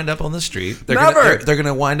going to wind up on the street. They're Never. They're going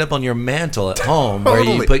to wind up on your mantle at home where you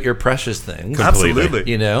Totally. put your precious things.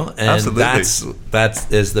 Absolutely. And Absolutely. that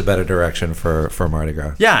is the better direction for Mardi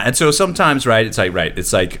Gras. Yeah, and so sometimes, it's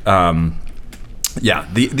like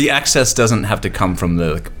the excess doesn't have to come from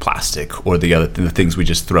the plastic or the things we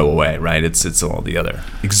just throw away, right? It's all the other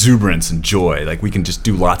exuberance and joy. Like we can just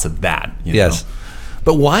do lots of that. Yes.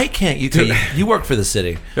 But why can't you? You work for the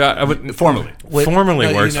city. Yeah, I would Formerly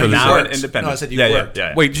works for the now city. independent. No, I said you yeah, worked.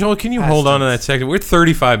 Yeah. Wait, Joel, can you hold on to that second? We're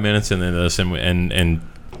 35 minutes into this, and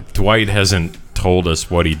Dwight hasn't told us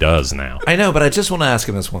what he does now. I know, but I just want to ask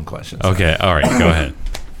him this one question. Okay, all right, go ahead.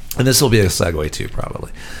 And this will be a segue too,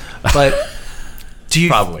 probably. But do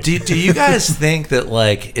you guys think that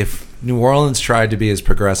like if New Orleans tried to be as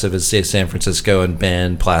progressive as say San Francisco and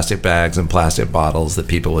ban plastic bags and plastic bottles, that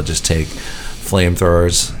people would just take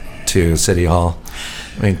flamethrowers to City Hall?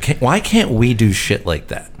 I mean, why can't we do shit like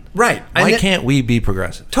that? Right. Why can't we be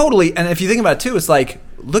progressive? Totally. And if you think about it too, it's like,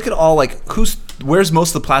 look at all where's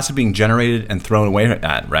most of the plastic being generated and thrown away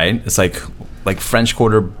at, right? It's like French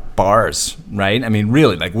Quarter bars, right? I mean,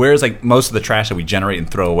 really, like where's like most of the trash that we generate and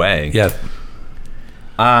throw away? Yeah.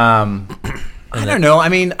 I don't know. I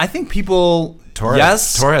mean, I think people.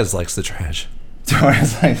 Torres likes the trash.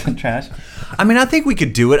 Torres likes the trash. I mean, I think we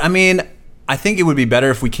could do it. I mean, I think it would be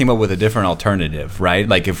better if we came up with a different alternative, right?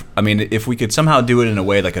 Like if we could somehow do it in a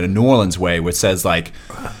way, like a New Orleans way, which says like,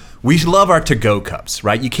 we love our to-go cups,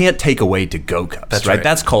 right? You can't take away to-go cups, That's right? right.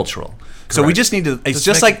 That's cultural. So we just need to. It's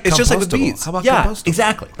just like with compostable. beads. How about yeah, compostable?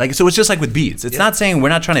 exactly. Like so, it's just like with beads. It's not saying we're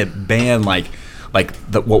not trying to ban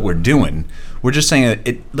what we're doing. We're just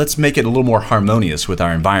saying let's make it a little more harmonious with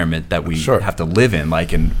our environment that we have to live in.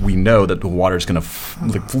 Like, and we know that the water is going to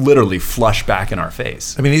literally flush back in our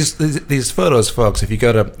face. I mean, these photos, folks, if you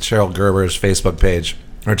go to Cheryl Gerber's Facebook page,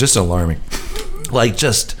 are just alarming. Like,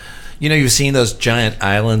 just, you've seen those giant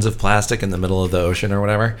islands of plastic in the middle of the ocean or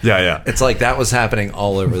whatever? Yeah. It's like that was happening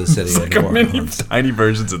all over the city. It's like many tiny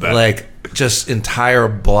versions of that. Like, just entire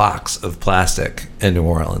blocks of plastic in New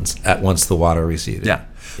Orleans at once the water receded. Yeah.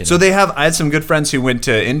 So I had some good friends who went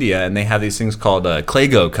to India, and they have these things called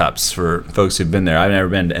Claygo cups for folks who've been there. I've never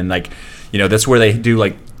been, and that's where they do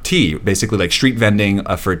like tea, basically like street vending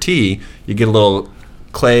for tea. You get a little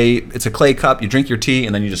clay. It's a clay cup. You drink your tea,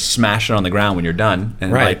 and then you just smash it on the ground when you're done,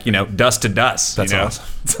 and dust to dust. That's awesome.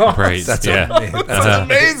 It's awesome. Right. That's That's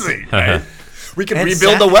amazing. Right? We can And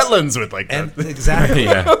rebuild the wetlands with exactly.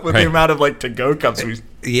 Yeah. the amount of to-go cups we.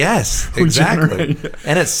 Yes, exactly.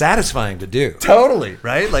 And it's satisfying to do. Totally,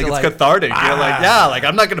 right? Like, it's like, cathartic. You're like,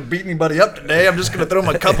 I'm not going to beat anybody up today. I'm just going to throw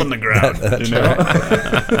my cup on the ground.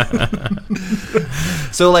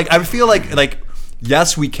 So, I feel like,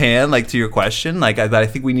 yes, we can. Like, to your question, I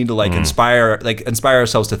think we need to inspire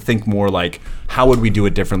ourselves to think more. Like, how would we do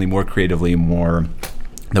it differently, more creatively, more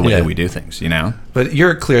the way that we do things? But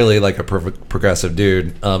you're clearly like a progressive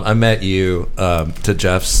dude. I met you to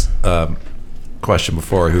Jeff's question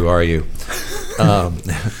before. Who are you?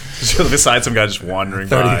 Besides some guy just wandering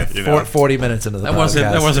by, 40 minutes into the podcast.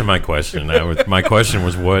 That wasn't my question. My question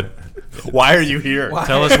was what Why are you here?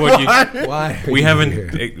 Tell us what you. Why? We are haven't. you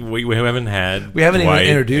here? We haven't had. We haven't even Dwight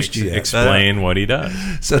introduced you yet. Explain what he does.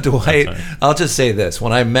 So Dwight, I'll just say this: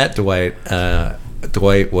 when I met Dwight,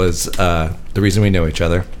 Dwight was the reason we know each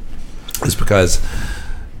other is because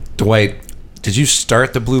Dwight. Did you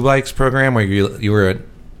start the Blue Bikes program, or you were?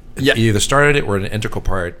 Yeah. You either started it or an integral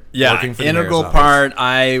part. Yeah, working for the integral mayor's part.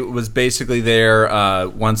 I was basically there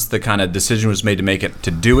once the kind of decision was made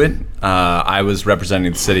to do it. I was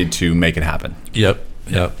representing the city to make it happen. Yep.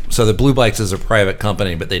 So the Blue Bikes is a private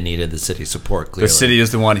company, but they needed the city support. Clearly, The city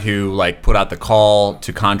is the one who put out the call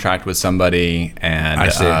to contract with somebody, and I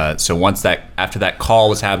see. So after that call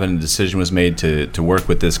was happened, the decision was made to work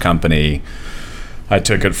with this company. I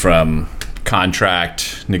took it from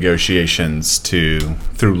contract negotiations through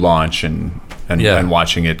launch and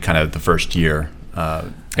watching it kind of the first year.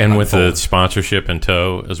 And with the sponsorship in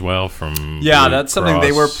tow as well from that's something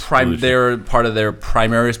they were Cross they were part of their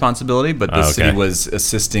primary responsibility, but the Okay. city was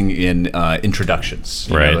assisting in introductions,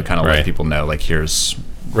 Right, to kind of right. let people know here's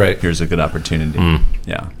Right. here's a good opportunity.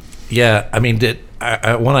 Yeah. Yeah, I mean,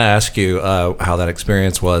 I want to ask you how that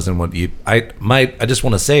experience was and what you. I just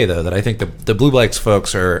want to say though that I think the Blue Bikes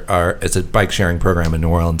folks are it's a bike sharing program in New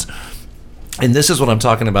Orleans, and this is what I'm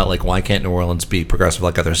talking about. Like, why can't New Orleans be progressive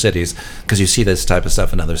like other cities? Because you see this type of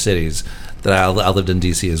stuff in other cities. That I lived in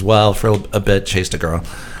DC as well for a bit, chased a girl,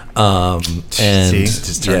 and See, it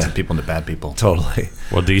just turns people into bad people. Totally.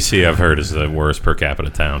 Well, DC, I've heard, is the worst per capita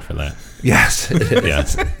town for that. Yes. It is.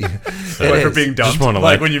 Yes. For being dumped, Just wanna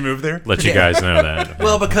when you move there. Let you guys know that.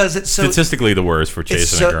 Well, because it's so Statistically, the worst for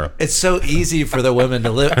chasing a girl. It's so easy for the women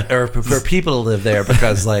to live, or for people to live there,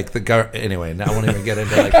 because anyway, now I won't even get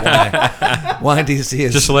into why DC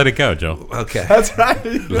is Just let it go, Joe. okay. That's right.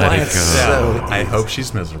 Let it go. So I hope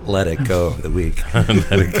she's miserable. let it go of the week. Let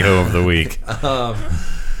it go of the week.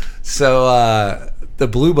 So the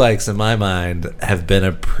Blue Bikes, in my mind, have been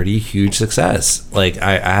a pretty huge success. Like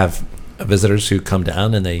I have visitors who come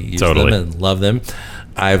down and they use Totally. them and love them.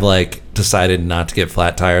 I've decided not to get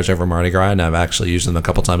flat tires over Mardi Gras, and I've actually used them a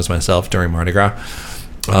couple times myself during Mardi Gras,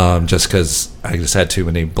 just because I just had too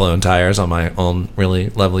many blown tires on my own really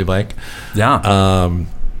lovely bike. Yeah.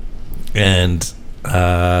 And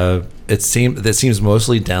it seems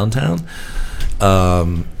mostly downtown. Are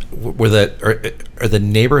the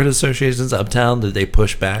neighborhood associations uptown? Did they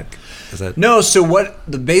push back? Is that No, so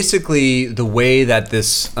basically the way that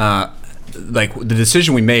this the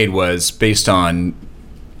decision we made was based on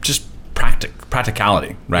just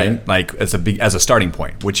practicality, right? Yeah. As a starting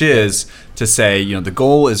point, which is to say, the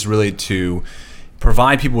goal is really to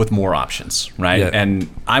provide people with more options, right? Yeah. And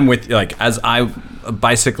I'm with as a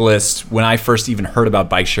bicyclist, when I first even heard about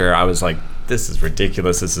bike share, I was like, this is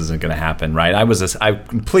ridiculous. This isn't going to happen, right? I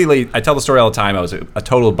tell the story all the time. I was a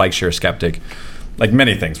total bike share skeptic, like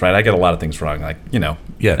many things, right? I get a lot of things wrong, Yeah.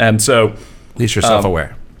 And so, at least you're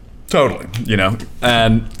self-aware? totally,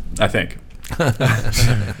 and I think.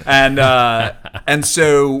 and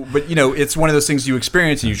so, but it's one of those things you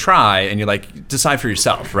experience and you try and you decide for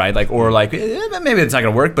yourself, right? Maybe it's not going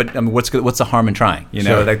to work, but what's the harm in trying?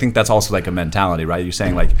 Sure. I think that's also a mentality, right? You're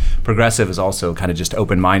saying progressive is also kind of just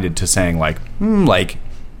open-minded to saying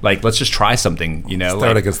let's just try something,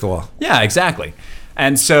 Throw it against the wall. Yeah, exactly.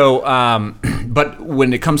 And so, but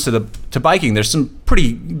when it comes to biking, there's some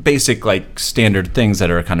pretty basic standard things that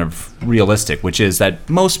are kind of realistic, which is that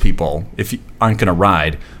most people, if you aren't going to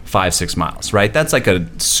ride 5-6 miles, right? That's like a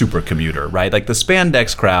super commuter, right? Like the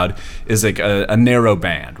spandex crowd is a narrow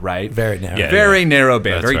band, right? Very narrow. Yeah. Very narrow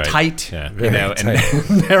band, That's very right. tight, Yeah.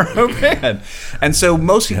 and narrow band. And so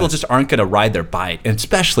most people just aren't going to ride their bike,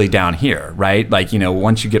 especially down here, right?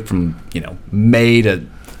 Once you get from May to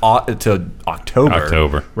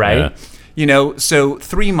October, right? So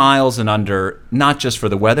 3 miles and under, not just for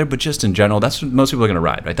the weather, but just in general, that's what most people are going to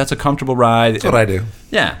ride, right? That's a comfortable ride. That's what I do.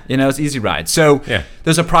 Yeah, it's an easy ride. So Yeah.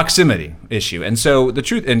 there's a proximity issue. And so the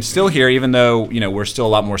truth, and still here, even though, we're still a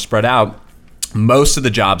lot more spread out, most of the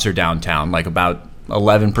jobs are downtown, about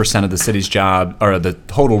 11% of the city's job, or the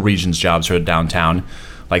total region's jobs are downtown,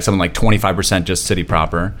 something like 25% just city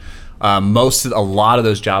proper. A lot of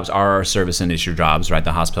those jobs are our service industry jobs, right?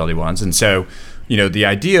 The hospitality ones. And so, the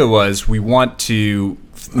idea was we want to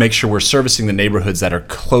make sure we're servicing the neighborhoods that are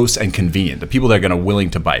close and convenient, the people that are going to willing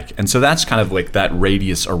to bike. And so that's kind of that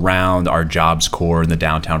radius around our jobs core in the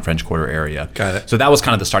downtown French Quarter area. Got it. So that was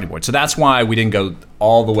kind of the starting point. So that's why we didn't go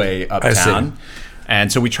all the way uptown.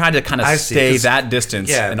 And so we tried to kind of stay that distance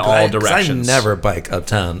in all directions. I never bike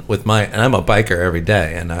uptown and I'm a biker every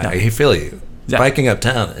day, and I feel you. Yeah. Biking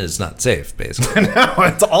uptown is not safe, basically. No,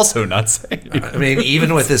 it's also not safe. I mean,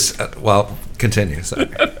 even with this, continue. Sorry.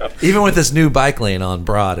 Even with this new bike lane on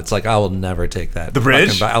Broad, it's like I will never take that. The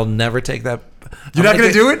bridge? I'll never take that. You're not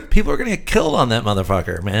gonna do it? People are gonna get killed on that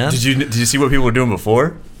motherfucker, man. Did you see what people were doing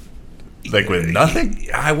before? Like with nothing?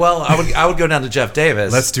 I would go down to Jeff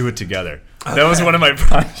Davis. Let's do it together. Okay. That was one of my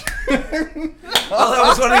projects. Oh, that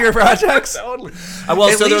was one of your projects? Totally. Well,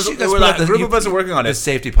 so there were like a group of us are working on it. The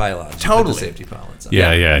safety pylon. Totally. The safety pylons.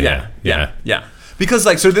 Yeah. Because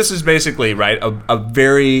like, so this is basically, right, a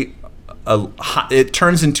very... it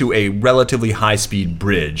turns into a relatively high-speed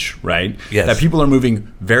bridge, right? Yes. That people are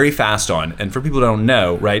moving very fast on. And for people who don't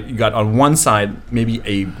know, right, you got on one side maybe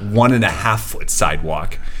a 1.5-foot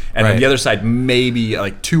sidewalk, and on the other side maybe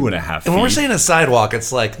like 2.5 feet. And when we're saying a sidewalk,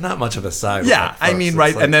 it's like not much of a sidewalk. Yeah, I mean,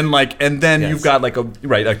 right, like, and then you've got like a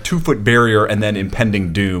 2-foot barrier, and then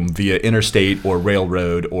impending doom via interstate or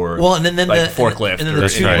railroad or and then like the forklift. and then or the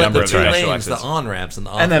two number lanes, the on ramps and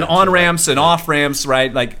the off and then ramps, on ramps and off ramps,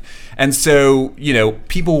 right? Like. And so,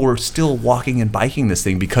 people were still walking and biking this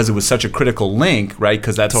thing because it was such a critical link, right?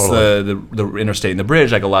 Because that's the interstate and the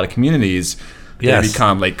bridge, like a lot of communities, they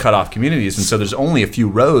become like cut-off communities. And so there's only a few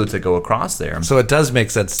roads that go across there. So it does make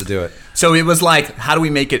sense to do it. So it was like, how do we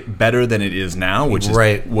make it better than it is now? Which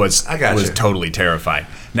is, was totally terrifying.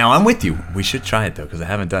 Now, I'm with you. We should try it, though, because I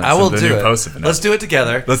haven't done it. I will do it. Post Let's do it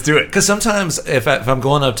together. Let's do it. Because sometimes if I'm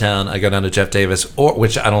going uptown, I go down to Jeff Davis,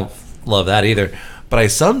 which I don't love that either. But I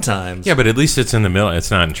sometimes... Yeah, but at least it's in the middle. It's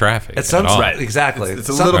not in traffic at all. Right. Exactly. It's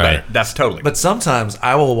a little better. That's totally. But sometimes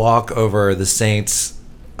I will walk over the Saints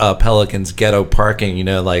Pelicans ghetto parking,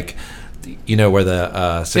 like... where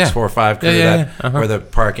the 645 crew, where the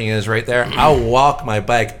parking is right there. I'll walk my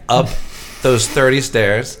bike up those 30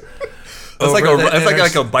 stairs. It's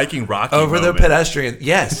like a biking Rocky over moment. the pedestrian.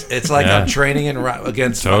 Yes, it's like I'm training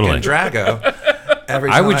against fucking Drago.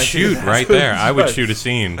 I would shoot right there. I would shoot a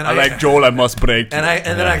scene. And I like Joel. I must break. And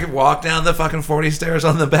then I could walk down the fucking 40 stairs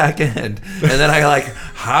on the back end, and then I like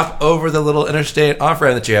hop over the little interstate off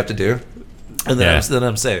ramp that you have to do, and then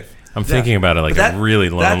I'm safe. I'm thinking about it like a really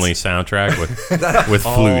lonely soundtrack with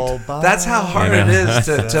flute. That's how hard it is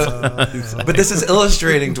to. But this is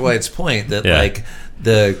illustrating Dwight's point that like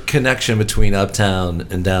the connection between uptown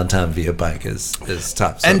and downtown via bike is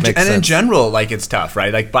tough. So and in general, like it's tough,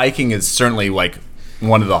 right? Like biking is certainly like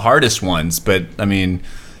one of the hardest ones, but I mean,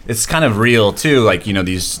 it's kind of real too. Like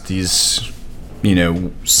these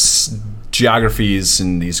geographies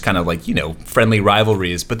and these kind of like friendly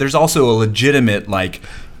rivalries, but there's also a legitimate like.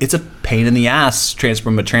 It's a pain in the ass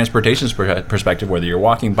from a transportation perspective, whether you're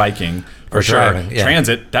walking, biking, or driving. Yeah.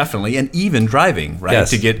 Transit, definitely, and even driving, right? Yes.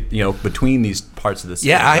 To get between these parts of the city.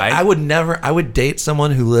 Yeah, right? I would date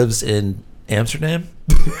someone who lives in Amsterdam,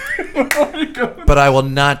 but I will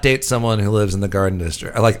not date someone who lives in the Garden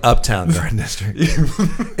District. I like Uptown Garden District.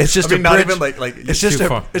 It's just not even like it's just too a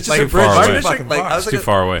far. it's just Too a bridge. far away. Too fucking far. It's too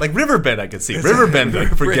far away. Like Riverbend, I could see Riverbend.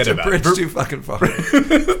 Like, forget about bridge it. Too fucking far.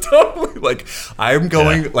 Totally. Like I'm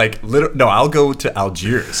going no, I'll go to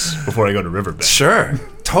Algiers before I go to Riverbend. Sure.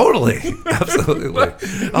 Totally. Absolutely.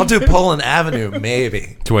 I'll do Poland Avenue,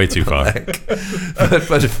 maybe. It's way too far.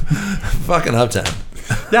 But fucking Uptown.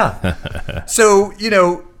 Yeah. So,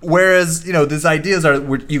 whereas, these ideas are,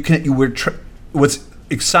 what's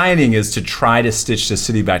exciting is to try to stitch the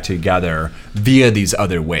city back together via these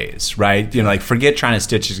other ways, right? Like forget trying to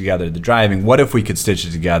stitch it together, the driving. What if we could stitch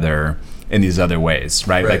it together in these other ways,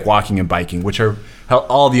 right? Like walking and biking, which are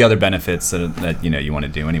all the other benefits that you want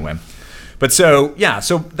to do anyway. But so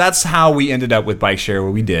that's how we ended up with Bike Share,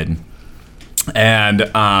 what we did. And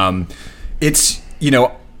it's,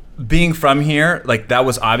 being from here, like that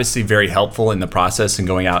was obviously very helpful in the process and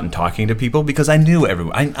going out and talking to people because I knew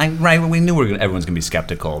everyone. We knew everyone's gonna be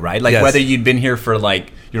skeptical, right? Like whether you'd been here for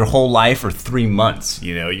like your whole life or 3 months,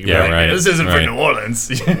 you'd be like, this isn't for New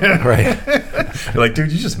Orleans, right? You're like,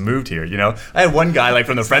 dude, you just moved here, I had one guy like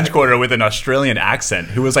from the French Quarter with an Australian accent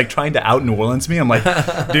who was like trying to out New Orleans me. I'm like,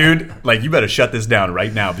 dude, like you better shut this down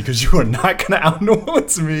right now because you are not gonna out New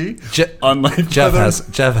Orleans me. Unlike Jeff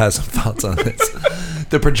has some thoughts on this.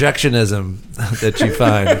 The projectionism that you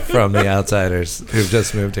find from the outsiders who've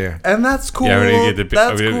just moved here, and that's cool.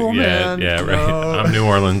 That's cool, man. Yeah, right. I'm New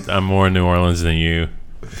Orleans. I'm more New Orleans than you,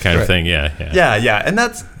 kind of thing. Yeah, and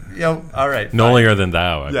that's all right. Nolier than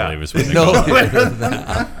thou, I believe is what they call it.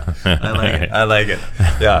 I like it.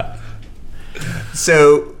 Yeah.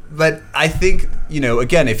 So, but I think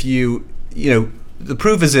again, if the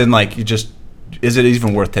proof is in like you just. Is it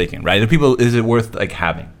even worth taking, right? Is it worth like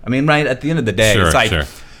having? I mean, right at the end of the day, it's like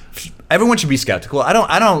everyone should be skeptical. I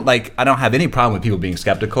don't have any problem with people being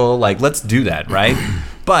skeptical. Like, let's do that, right?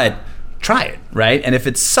 But try it, right? And if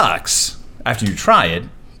it sucks after you try it,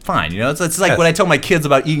 fine. You know, it's like Yes. what I tell my kids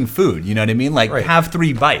about eating food. You know what I mean? Like Right. have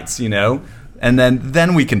 3 bites. You know, and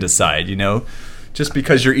then we can decide. You know. Just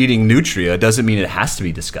because you're eating nutria doesn't mean it has to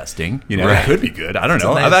be disgusting. You know, Right. it could be good. I don't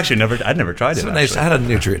know. nice- I'd never tried it. It's nice. I actually. had a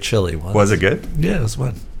Nutria chili once. Was it good? Yeah, it was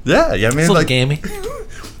fun. Yeah, I mean, It's a little like, gamey.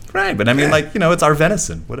 right, but I mean, like, you know, it's our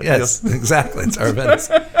venison. What Yes, exactly. It's our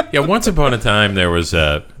venison. Yeah, once upon a time there was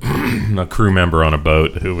a crew member on a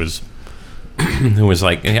boat who was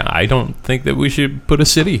like, yeah, I don't think that we should put a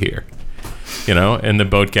city here, you know. And the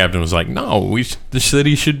boat captain was like, no, the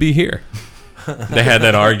city should be here. They had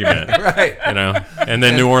that argument, Right. you know. And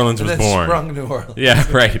then New Orleans was And then born. sprung New Orleans. Yeah,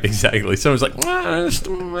 right, exactly. Someone's like,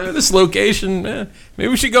 this location, maybe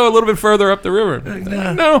we should go a little bit further up the river.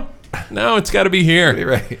 No, it's got to be here.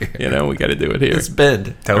 Right. You know, we got to do it here. It's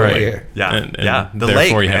Bend. Totally. Right here. Yeah, And yeah. The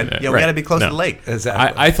therefore lake, you have man. that. Yeah, we Right. got to be close No. to the lake.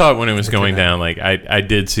 Exactly. I thought when it was going down, like I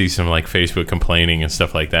did see some like Facebook complaining and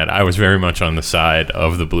stuff like that. I was very much on the side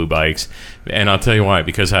of the blue bikes, and I'll tell you why.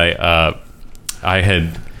 Because I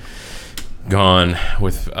had gone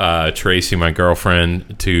with Tracy, my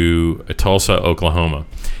girlfriend, to Tulsa, Oklahoma.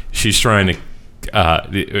 She's trying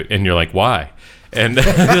to, and you're like, why? And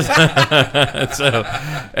so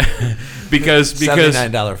because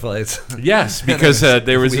 $79 flights. yes, because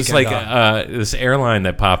there was this Weekend like this airline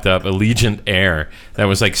that popped up, Allegiant Air, that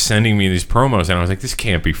was like sending me these promos, and I was like, this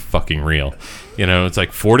can't be fucking real. You know, it's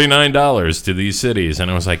like $49 to these cities,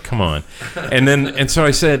 and I was like, come on. And so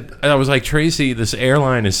I said, I was like, Tracy, this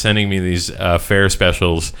airline is sending me these fare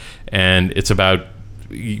specials, and it's about,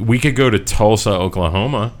 we could go to Tulsa,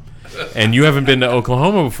 Oklahoma. And you haven't been to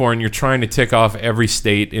Oklahoma before, and you're trying to tick off every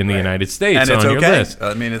state in the United States And on it's your okay. list.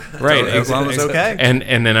 I mean, it's, Right, Oklahoma's okay. And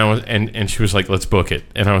then I was and she was like, let's book it.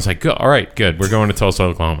 And I was like, all right, good. We're going to Tulsa,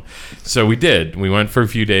 Oklahoma. So we did. We went for a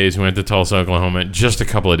few days. We went to Tulsa, Oklahoma. Just a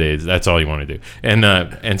couple of days. That's all you want to do.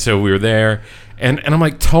 And so we were there. And I'm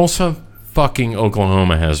like, Tulsa fucking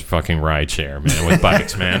Oklahoma has fucking rideshare, man, with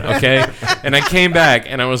bikes, man. Okay? And I came back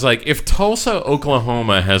and I was like, if Tulsa,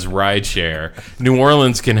 Oklahoma has rideshare, New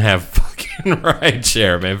Orleans can have fucking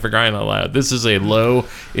rideshare, man, for crying out loud. This is a low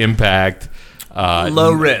impact,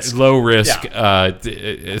 Low risk. thing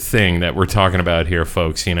that we're talking about here,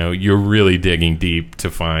 folks. You know, you're really digging deep to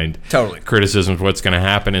find Totally. criticisms. What's going to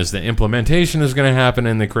happen is the implementation is going to happen,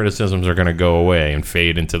 and the criticisms are going to go away and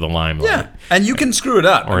fade into the limelight. Yeah, and you can screw it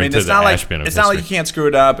up. Or I mean, into it's the not ash like bin of it's not like you history. can't screw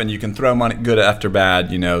it up, and you can throw money good after bad.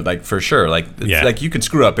 You know, like for sure. Like it's Yeah. like you can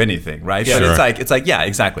screw up anything, right? Yeah. But Sure. it's like yeah,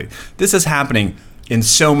 exactly. This is happening in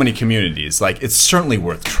so many communities. Like it's certainly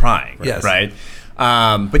worth trying, Yes. right?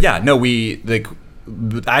 But yeah, no,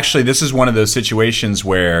 actually this is one of those situations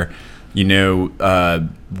where New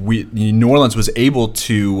Orleans was able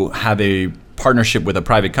to have a partnership with a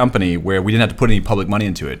private company where we didn't have to put any public money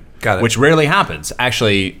into it. Got it. Which rarely happens,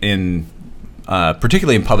 actually, in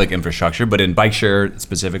particularly in public infrastructure, but in bike share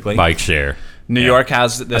specifically. Bike share. New Yeah. York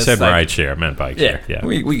has I this. said like- ride share. I meant bike Yeah, share. Yeah.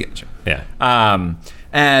 we get you. Yeah.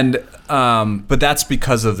 But that's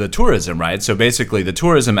because of the tourism, right? So basically, the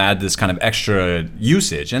tourism add this kind of extra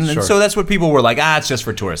usage, and Sure. so that's what people were like, it's just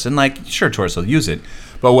for tourists, and like, sure, tourists will use it,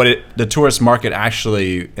 but what the tourist market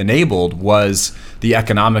actually enabled was the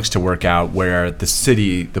economics to work out, where the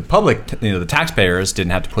city, the public, the taxpayers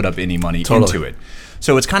didn't have to put up any money Totally. into it.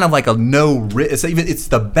 So it's kind of like a no risk. It's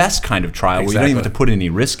the best kind of trial where you don't even have to Exactly. put any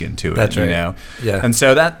risk into it. That's right. You know? Yeah. And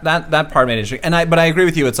so that part made it interesting. But I agree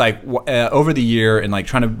with you. It's like over the year and like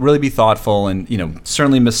trying to really be thoughtful and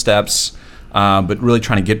certainly missteps, but really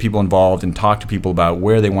trying to get people involved and talk to people about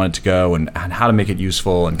where they want it to go and how to make it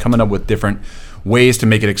useful and coming up with different ways to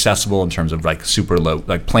make it accessible in terms of like super low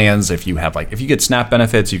like plans. If you get SNAP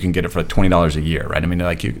benefits, you can get it for like $20 a year, right? I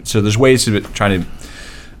mean, so there's ways to try to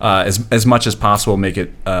as much as possible make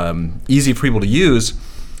it easy for people to use.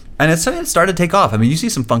 And it's something that started to take off. I mean, you see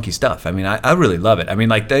some funky stuff. I mean, I really love it. I mean,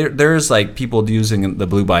 like there's like people using the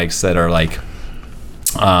blue bikes that are like,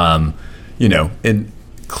 and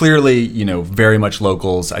clearly, very much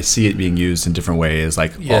locals. I see it being used in different ways,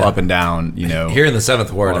 like all up and down, Here in the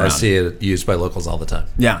 7th Ward, all I around. see it used by locals all the time.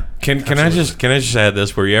 Yeah. Can I just add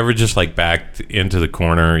this? Were you ever just like backed into the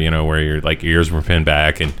corner, where your like ears were pinned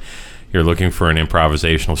back and you're looking for an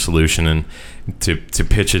improvisational solution and to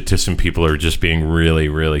pitch it to some people who are just being really,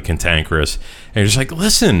 really cantankerous, and you're just like,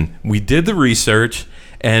 listen, we did the research,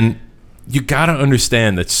 and you got to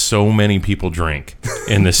understand that so many people drink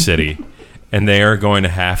in this city. and they are going to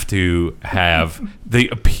have the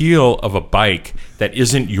appeal of a bike that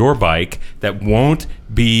isn't your bike, that won't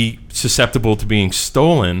be susceptible to being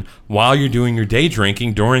stolen while you're doing your day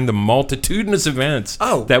drinking during the multitudinous events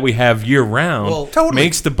that we have year round. Well, totally.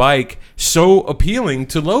 Makes the bike so appealing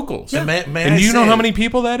to locals. Yeah. May and I do you know say- how many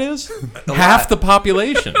people that is? A Half lot. the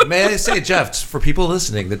population. May I say, Jeff, for people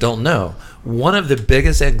listening that don't know, one of the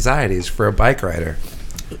biggest anxieties for a bike rider,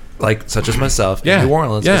 like such as myself Yeah. in New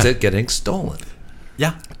Orleans, Yeah. is it getting stolen.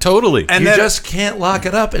 Yeah. Totally. And you then- just can't lock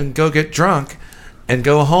it up and go get drunk and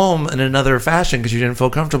go home in another fashion because you didn't feel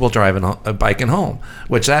comfortable driving a biking home,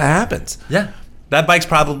 which that happens. Yeah. That bike's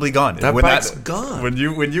probably gone. That bike's gone. When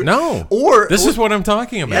you No. or This is what I'm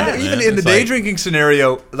talking about. yeah, even man. in the It's day like- drinking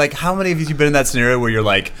scenario, like how many of you have been in that scenario where you're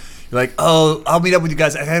like, oh, I'll meet up with you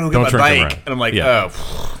guys. I gotta go get Don't my drink and bike, ride. and I'm like, Yeah.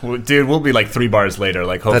 oh, well, dude, we'll be like 3 bars later.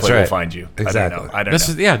 Like, hopefully That's we'll right. find you. Exactly. I don't This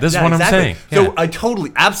know. is- yeah, this is what I'm saying. So Yeah. I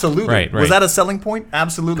totally, absolutely. Right, right. Was that a selling point?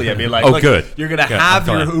 Absolutely. I mean, like, Oh, look, good. You're gonna Good. have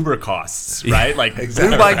I'm your glad. Uber costs, right? Like,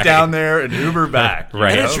 Blue bike down there and Uber back.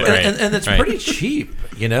 Right. And You it's, know? Right. and it's Right. pretty cheap,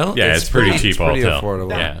 you know? Yeah, it's pretty cheap all pretty tell.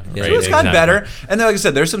 affordable. Yeah. Yeah. Right. So it's gotten Exactly. better, and then, like I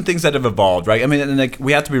said, there's some things that have evolved, right? I mean, and like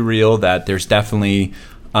we have to be real that there's definitely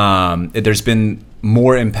there's been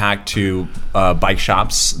more impact to bike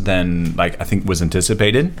shops than like I think was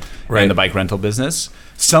anticipated Right. in the bike rental business.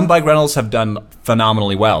 Some bike rentals have done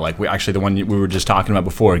phenomenally well. Like we actually the one we were just talking about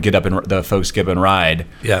before, Get Up and the folks Get Up and Ride.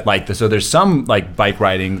 Yeah. Like so, there's some like bike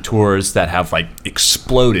riding tours that have like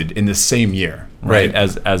exploded in the same year, right?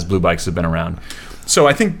 Right. As Blue Bikes have been around. So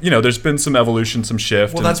I think there's been some evolution, some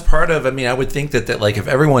shift. Well, and- that's part of. I mean, I would think that like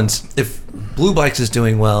if Blue Bikes is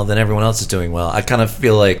doing well, then everyone else is doing well. I kind of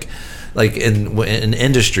feel like in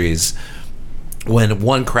industries, when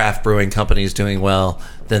one craft brewing company is doing well,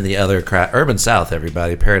 then the other craft. Urban South,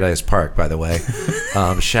 everybody, Paradise Park, by the way.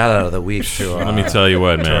 Shout out of the week to. Let me tell you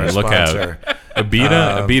what, man. our Look sponsor. out.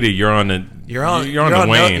 Abita, you're on the You're on the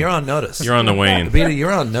wane. You're on notice. You're on the wane. Abita,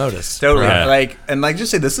 you're on notice. Totally. Yeah.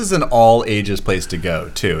 Just say this is an all ages place to go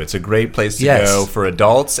too. It's a great place to Yes. go for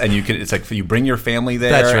adults, and it's like you bring your family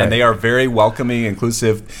there, That's right. and they are very welcoming,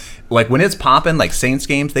 inclusive. Like when it's popping, like Saints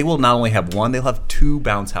games, they will not only have one, they'll have 2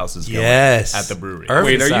 bounce houses going Yes. at the brewery. Urban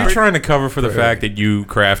Wait, are South. you trying to cover for the fact that you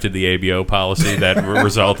crafted the ABO policy that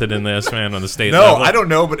resulted in this, man, on the state No, level? I don't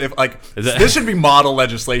know, but if Is that- this should be model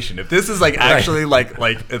legislation. If this is like actually like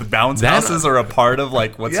if bounce That- houses are a part of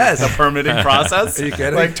like what's Yes. the permitting process, Are you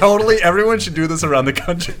kidding? like totally everyone should do this around the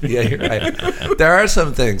country. Yeah, you're right. There are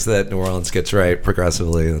some things that New Orleans gets right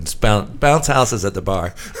progressively. It's bounce houses at the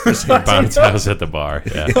bar. Bounce house at the bar.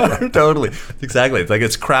 Yeah. Totally. Exactly. It's like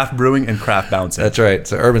it's craft brewing and craft bouncing. That's right.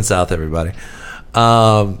 So Urban South, everybody.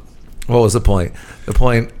 What was the point? The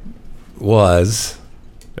point was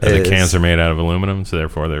The cans are made out of aluminum, so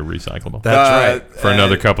therefore they're recyclable. That's right. For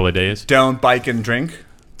another couple of days. Don't bike and drink.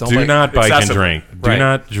 Do not bike and excessively. drink. Do Right.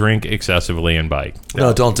 not drink excessively and bike.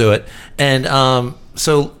 No, don't do it. And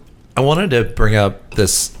so I wanted to bring up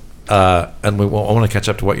this, and I want to catch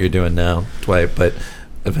up to what you're doing now, Dwight, but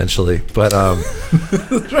eventually. But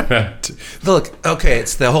look, okay,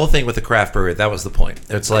 it's the whole thing with the craft brewery. That was the point.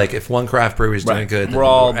 It's like if one craft brewery is doing Right. good, then We're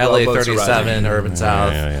all- LA boats are 37, rising. Urban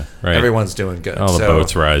South, yeah. Right. everyone's doing good. All the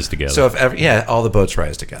boats rise together. So if all the boats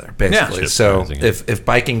rise together, basically. Ships So rise together. if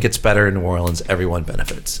biking gets better in New Orleans, everyone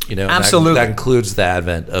benefits. And Absolutely. that includes the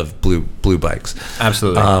advent of blue bikes.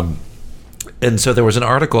 Absolutely. And so there was an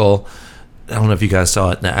article, I don't know if you guys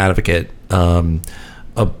saw it in the Advocate,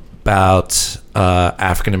 about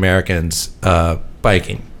African Americans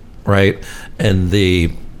biking, right? And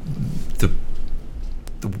the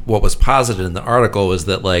what was posited in the article was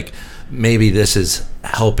that like maybe this is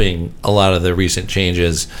helping a lot of the recent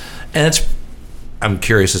changes, and I'm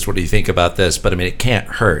curious as to what do you think about this, but I mean it can't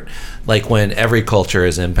hurt. Like when every culture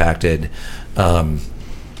is impacted,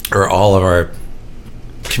 or all of our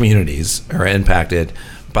communities are impacted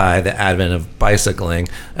by the advent of bicycling,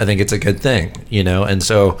 I think it's a good thing, And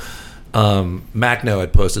so Macno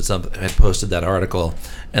had posted that article,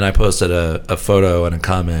 and I posted a photo and a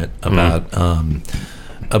comment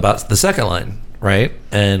about the second line, right?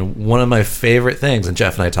 And one of my favorite things, and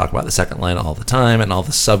Jeff and I talk about the second line all the time, and all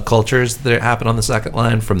the subcultures that happen on the second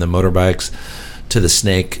line, from the motorbikes to the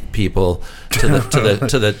snake people to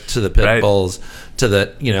the pit Right. bulls to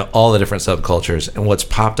the all the different subcultures. And what's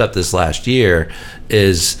popped up this last year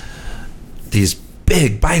is these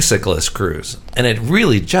big bicyclist crews, and it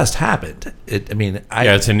really just happened.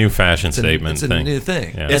 It's a new fashion statement It's a thing. new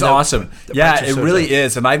thing. Yeah. It's And awesome. the Yeah, bikes are it so really dope.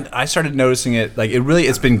 is, and I started noticing it. Like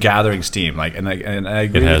it's been gathering steam. Like, and I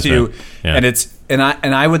agree has with you. been. Yeah.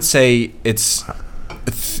 And I would say it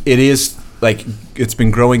is like it's been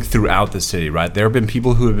growing throughout the city, right? There have been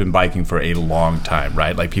people who have been biking for a long time,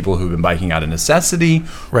 right? Like people who've been biking out of necessity,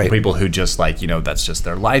 right? People who just like, that's just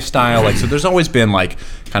their lifestyle. Like, so there's always been like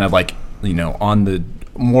kind of like, on the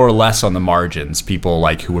more or less on the margins, people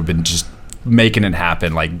like who have been just making it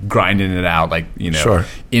happen, like grinding it out, like, Sure.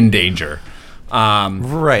 in danger.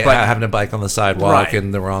 Right, but having a bike on the sidewalk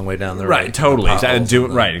and the wrong way down the road. Right, totally.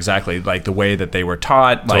 Right, exactly. Like the way that they were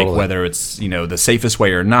taught, like whether it's, the safest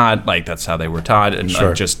way or not, like that's how they were taught. And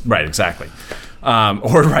sure. Right, exactly.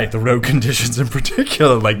 The road conditions in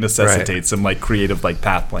particular, like necessitate some like creative like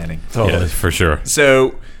path planning. Totally, for sure.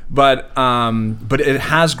 So, but it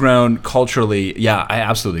has grown culturally. Yeah, I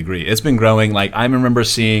absolutely agree. It's been growing. Like I remember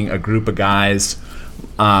seeing a group of guys,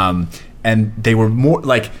 and they were more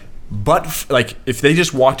like, like if they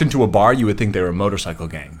just walked into a bar, you would think they were a motorcycle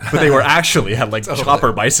gang, but they were actually had like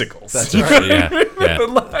chopper bicycles. That's right. Yeah.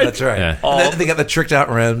 Like, that's right. Yeah. They got the tricked out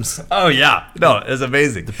rims. Oh yeah, no, it's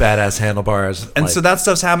amazing. The badass handlebars, and so that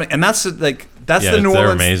stuff's happening, and that's the New Orleans.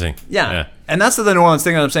 They're amazing. Yeah. And that's the New Orleans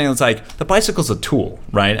thing that I'm saying. It's like the bicycle's a tool,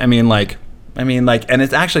 right? I mean, and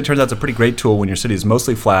it actually turns out it's a pretty great tool when your city is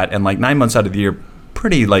mostly flat and like 9 months out of the year,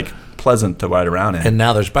 pretty like pleasant to ride around in. And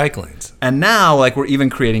now there's bike lanes. And now, like, we're even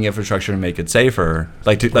creating infrastructure to make it safer,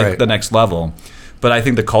 like the next level. But I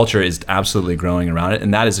think the culture is absolutely growing around it,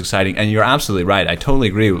 and that is exciting. And you're absolutely right. I totally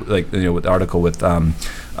agree. Like, with the article with the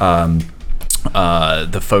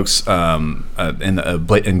folks in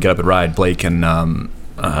Get Up and Ride, Blake and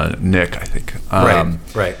Nick, I think.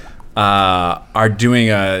 Right. Are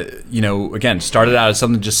doing again, started out as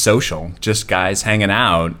something just social, just guys hanging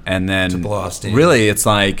out, and then to blow off steam. Really, it's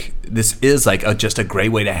like this is like just a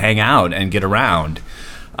great way to hang out and get around,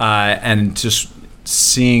 and just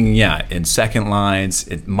seeing in second lines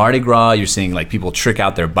at Mardi Gras, you're seeing like people trick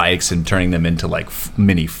out their bikes and turning them into like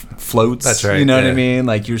mini floats. That's right. You know what I mean?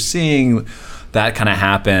 Like you're seeing that kind of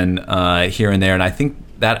happen here and there, and I think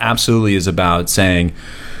that absolutely is about saying,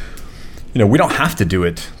 we don't have to do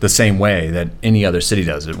it the same way that any other city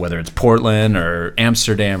does it, whether it's Portland or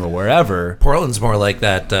Amsterdam or wherever. Portland's more like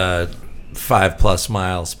that 5+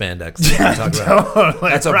 mile spandex.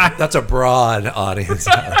 Totally. That's a broad audience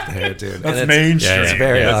out there, dude. That's mainstream. It's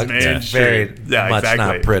very much exactly.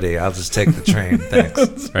 not pretty. I'll just take the train.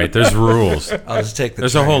 Thanks. Right. There's rules. I'll just take the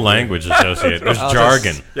There's train. a whole language associated. There's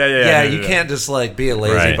jargon. You can't just like be a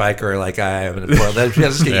lazy biker like I am in Portland.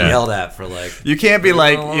 You'll just get yelled at for like. You can't be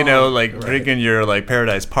like drinking your like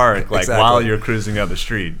Paradise Park like while you're cruising down the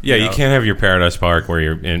street. Yeah, you can't have your Paradise Park where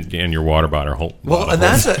you're in your water bottle. And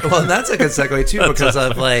that's a good segue too, because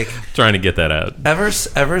of like trying to get that out. Ever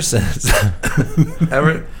since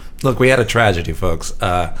look, we had a tragedy, folks,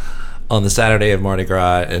 on the Saturday of Mardi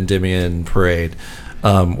Gras and Endymion Parade,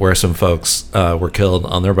 where some folks were killed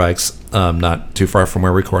on their bikes, not too far from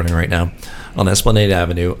where we're recording right now, on Esplanade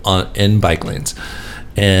Avenue in bike lanes,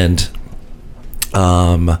 and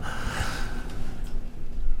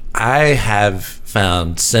I have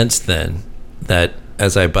found since then that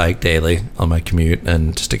as I bike daily on my commute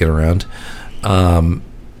and just to get around,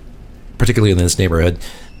 particularly in this neighborhood,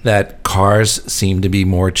 that cars seem to be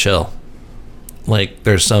more chill. Like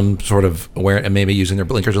there's some sort of aware, and maybe using their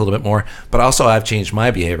blinkers a little bit more, but also I've changed my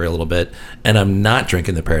behavior a little bit, and I'm not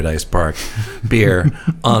drinking the Paradise Park beer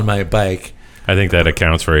on my bike. I think that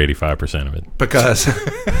accounts for 85% of it. Because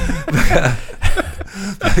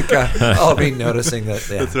I'll be noticing that.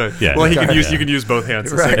 Yeah. That's right. Yeah. Well, you can use both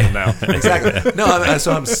hands to signal now. Exactly. No,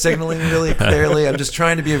 so I'm signaling really clearly. I'm just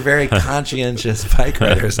trying to be a very conscientious bike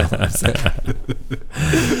rider. Is all I'm saying.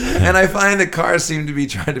 And I find that cars seem to be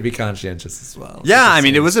trying to be conscientious as well. Yeah, I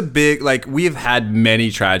mean, it was a big, like, we've had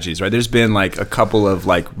many tragedies, right? There's been like a couple of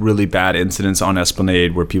like really bad incidents on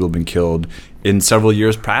Esplanade where people have been killed in several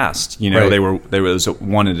years past. There was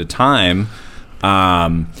one at a time.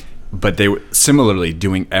 But they were similarly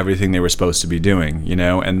doing everything they were supposed to be doing,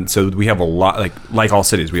 and so we have a lot, like all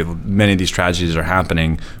cities, we have many of these tragedies are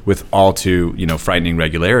happening with all too, frightening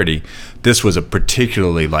regularity. This was a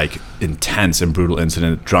particularly like intense and brutal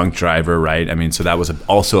incident, drunk driver, right? I mean, so that was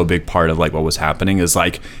also a big part of like what was happening is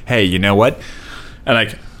like, hey, you know what? And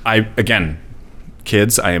like,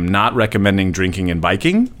 kids, I am not recommending drinking and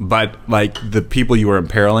biking, but like the people you are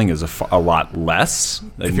imperiling is a lot less.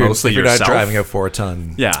 Like mostly if you're yourself. Not driving a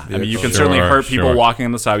 4-ton. Yeah, I mean you can certainly hurt people walking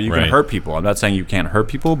on the side. You can hurt people. I'm not saying you can't hurt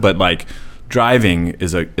people, but like driving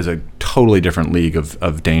is a totally different league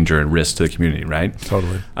of danger and risk to the community, right?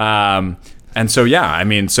 Totally. And so I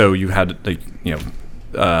mean, so you had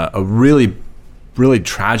a really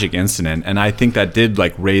tragic incident, and I think that did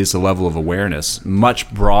like raise the level of awareness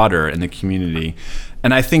much broader in the community.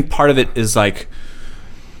 And I think part of it is like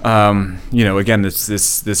again,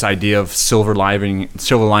 this idea of silver lining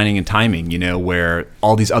and timing, where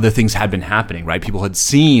all these other things had been happening, right? People had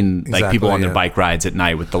seen people on their bike rides at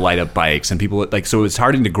night with the light up bikes, and people so it was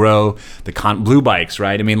starting to grow the blue bikes,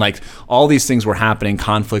 right? I mean, all these things were happening.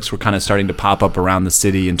 Conflicts were kind of starting to pop up around the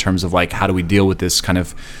city in terms of how do we deal with this kind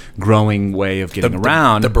of growing way of getting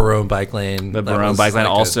around. The Barone bike lane. The Barone bike lane.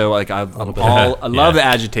 Also, I love the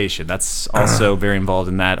agitation. That's also very involved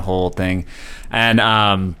in that whole thing. And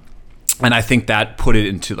I think that put it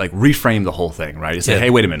into reframe the whole thing, right? It's hey,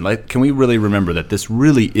 wait a minute, can we really remember that this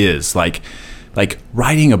really is like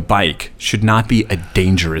riding a bike should not be a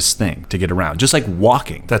dangerous thing to get around, just like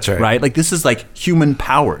walking. That's right. Right? This is human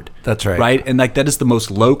powered. That's right. Right? And that is the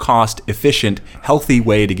most low cost, efficient, healthy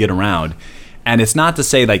way to get around. And it's not to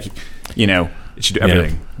say it should do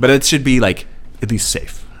everything, but it should be at least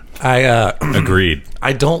safe. I agreed.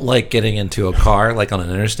 I don't like getting into a car on an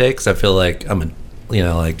interstate because I feel like I'm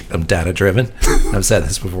data driven. I've said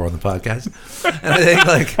this before on the podcast, and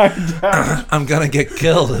I think I'm gonna get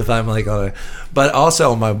killed if I'm on a. But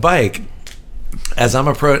also on my bike, as I'm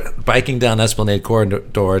biking down Esplanade Corridor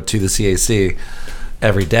to the CAC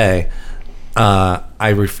every day,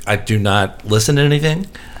 I do not listen to anything.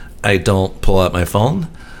 I don't pull out my phone.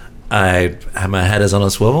 My head is on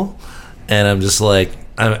a swivel, and I'm just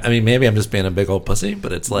I mean, maybe I'm just being a big old pussy,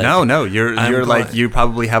 but it's no, you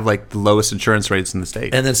probably have the lowest insurance rates in the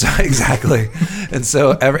state. And then exactly, and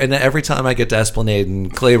so every time I get to Esplanade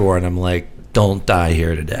and Claiborne, I'm don't die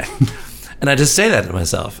here today, and I just say that to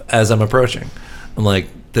myself as I'm approaching. I'm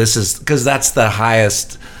this is because that's the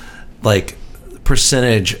highest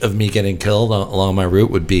percentage of me getting killed along my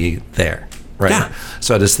route would be there, right? Yeah.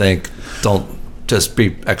 So I just think just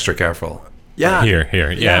be extra careful. Yeah.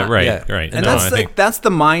 Here. Yeah, right. And that's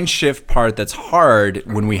the mind shift part that's hard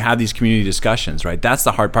when we have these community discussions, right? That's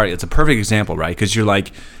the hard part. It's a perfect example, right? Because you're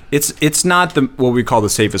it's not what we call the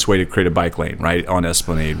safest way to create a bike lane, right? On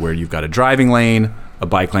Esplanade, where you've got a driving lane, a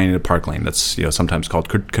bike lane, and a park lane. That's sometimes called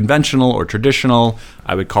conventional or traditional.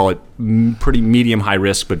 I would call it pretty medium high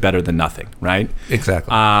risk, but better than nothing, right?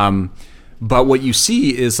 Exactly. But what you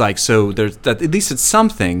see is so there's that, at least it's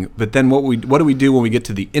something. But then what do we do when we get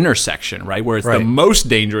to the intersection, right? Where it's the most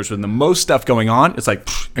dangerous, when the most stuff going on. It's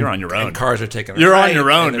you're on your own. And cars are taking. You're on your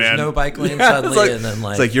own, and man. There's no bike lane suddenly, and then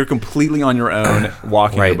it's you're completely on your own,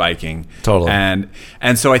 walking or biking. Totally. And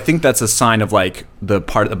so I think that's a sign of the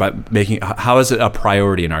part about making. How is it a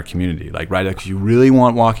priority in our community? Right? If you really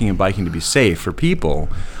want walking and biking to be safe for people,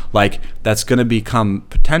 that's going to become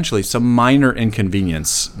potentially some minor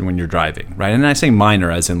inconvenience when you're driving, right? And I say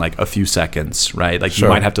minor as in a few seconds, right? Sure.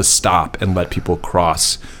 You might have to stop and let people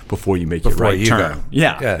cross before you make your right turn. Go.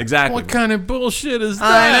 Yeah, exactly. What kind of bullshit is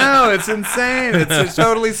that? I know, it's insane. It's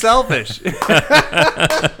totally selfish.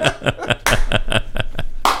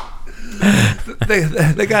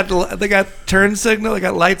 They got turn signal. They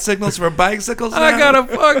got light signals for bicycles now. I gotta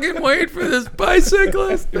fucking wait for this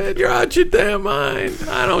bicyclist. Man, you're out your damn mind.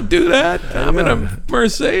 I don't do that. I'm in a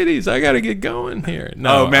Mercedes. I gotta get going here.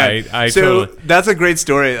 No, man. So that's a great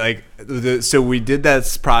story. So we did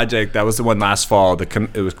this project. That was the one last fall.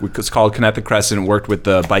 It was called Connect the Crescent. Worked with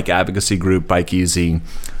the bike advocacy group Bike Easy.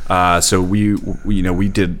 So we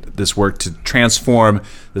did this work to transform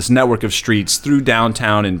this network of streets through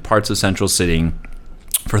downtown and parts of Central City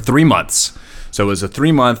for 3 months. So it was a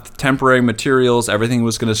 3-month temporary materials. Everything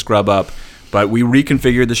was going to scrub up, but we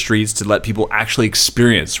reconfigured the streets to let people actually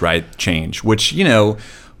experience change. Which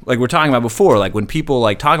we're talking about before, when people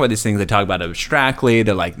talk about these things, they talk about it abstractly.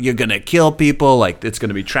 They're you're gonna kill people, it's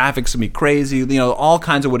gonna be traffic's gonna be crazy, all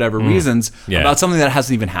kinds of whatever reasons about something that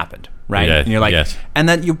hasn't even happened, right? Yeah, and you're and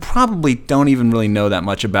that you probably don't even really know that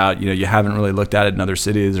much about. You haven't really looked at it in other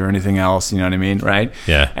cities or anything else. You know what I mean, right?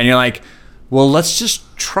 Yeah. And you're well, let's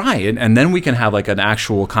just try it, and then we can have an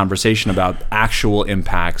actual conversation about actual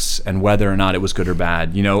impacts and whether or not it was good or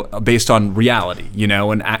bad. Based on reality.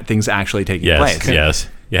 And things actually taking place.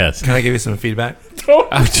 Yes. Can I give you some feedback? Oh,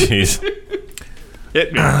 jeez.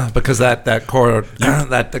 Hit me. Because that corridor,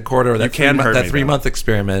 that 3 month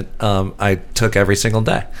experiment, I took every single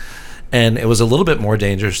day, and it was a little bit more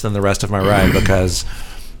dangerous than the rest of my ride because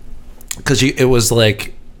it was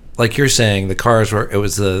like you're saying, it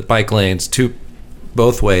was the bike lanes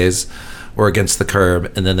both ways were against the curb,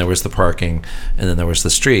 and then there was the parking, and then there was the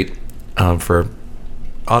street for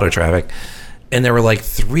auto traffic, and there were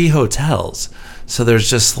 3 hotels. So there's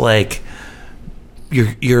just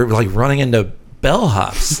you're running into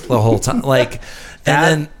bellhops the whole time, and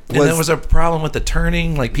then there was a problem with the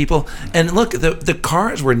turning, people. And look, the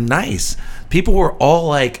cars were nice. People were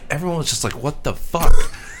all everyone was just what the fuck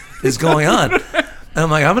is going on? And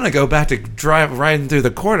I'm like, I'm gonna go back to riding through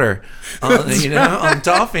the quarter, on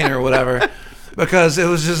Dolphin or whatever, because it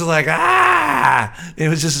was just like it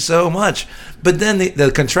was just so much. But then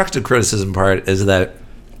the constructive criticism part is that,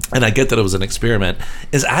 and I get that it was an experiment,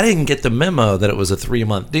 is I didn't get the memo that it was a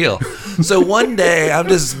 3-month deal. So one day I'm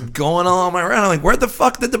just going all my around. I'm like, where the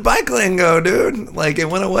fuck did the bike lane go, dude? Like, it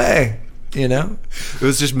went away. It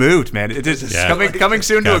was just moved, man. It is coming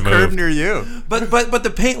soon to a curve near you. But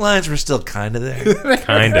the paint lines were still kind of there.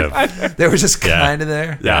 Kind of. They were just kind of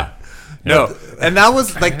there. Yeah. No, and that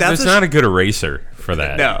was like there's not a good eraser for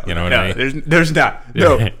that. No, you know what I mean? There's not.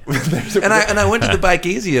 No. And I went to the Bike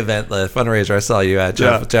Easy event, the fundraiser I saw you at.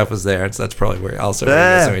 Jeff was there, and so that's probably where also we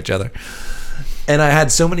know each other. And I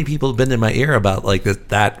had so many people been in my ear about like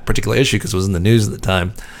that particular issue because it was in the news at the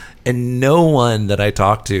time, and no one that I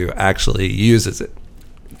talked to actually uses it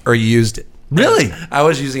or used it. Really? I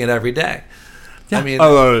was using it every day. Yeah. I mean,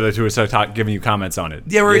 they were giving you comments on it.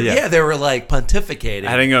 They were like pontificating,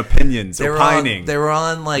 having opinions, opining. They were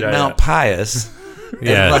on like Mount Pius.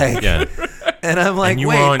 And I'm like, you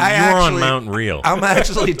were on Mount Real. I'm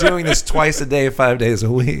actually doing this twice a day, 5 days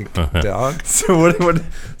a week, dog. So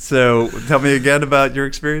So tell me again about your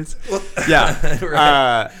experience. Well,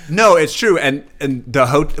 right. No, it's true, and the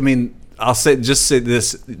I mean, I'll say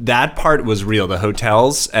this: that part was real. The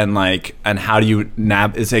hotels and how do you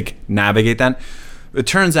navigate that? It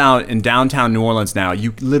turns out in downtown New Orleans now,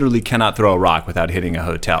 you literally cannot throw a rock without hitting a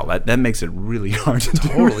hotel. That makes it really hard to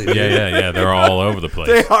totally do. Yeah. They're all over the place.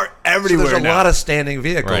 They are everywhere. So there's a lot of standing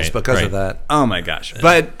vehicles because of that. Oh my gosh!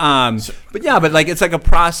 But it's like a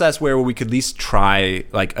process where we could at least try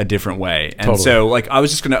like a different way. And so like I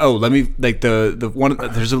was just gonna let me like the one.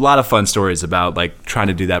 There's a lot of fun stories about like trying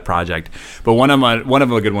to do that project. But one of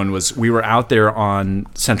a good one was we were out there on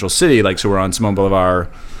Central City, so we're on Simon Bolivar.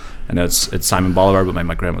 I know it's Simon Bolivar, but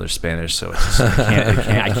my grandmother's Spanish, so it's just,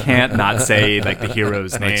 I can't not say like the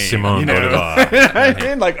hero's name. Simon Bolivar. I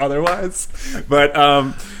mean, like otherwise. But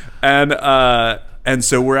and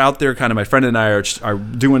so we're out there, kind of. My friend and I are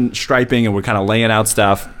doing striping, and we're kind of laying out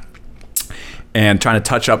stuff and trying to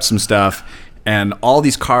touch up some stuff. And all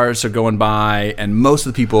these cars are going by, and most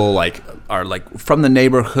of the people are from the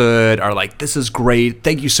neighborhood are like, "This is great,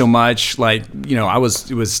 thank you so much."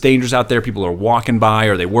 It was dangerous out there. People are walking by,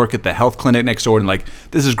 or they work at the health clinic next door, and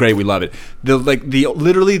this is great, we love it.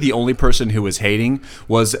 Literally the only person who was hating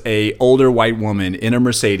was a older white woman in a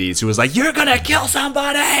Mercedes who was like, "You're gonna kill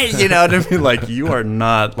somebody," you know what I mean? You are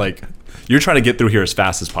not You're trying to get through here as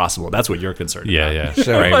fast as possible. That's what you're concerned about. Yeah.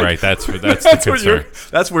 Sure. Right. That's the concern.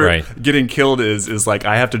 That's where getting killed is like,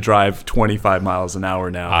 I have to drive 25 miles an hour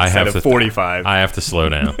now instead of 45. I have to slow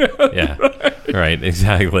down. Yeah. Right.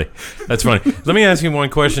 Exactly. That's funny. Let me ask you one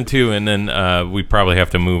question too, and then we probably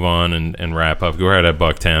have to move on and wrap up. We're at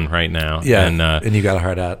 $1.10 right now. Yeah. And you got a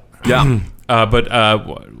hard out. Yeah. But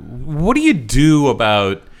what do you do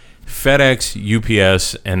about FedEx,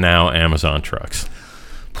 UPS, and now Amazon trucks?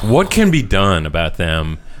 What can be done about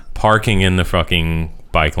them parking in the fucking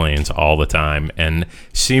bike lanes all the time and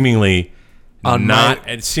seemingly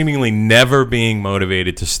never being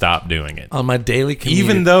motivated to stop doing it? On my daily commute.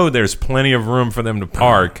 Even though there's plenty of room for them to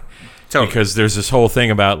park, because there's this whole thing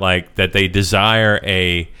about that they desire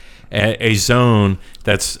a zone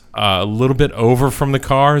that's a little bit over from the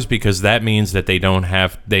cars, because that means that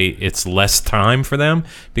it's less time for them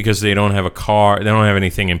because they don't have a car, they don't have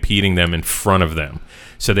anything impeding them in front of them.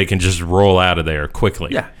 So they can just roll out of there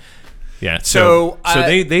quickly. Yeah. So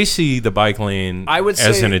they see the bike lane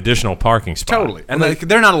as an additional parking spot. Totally. And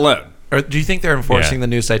they're not alone. Or do you think they're enforcing the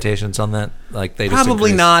new citations on that? They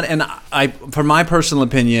probably not. And for my personal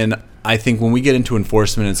opinion, I think when we get into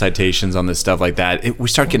enforcement and citations on this stuff like that, we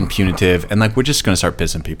start getting punitive, and we're just going to start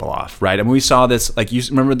pissing people off, right? I mean, we saw this. You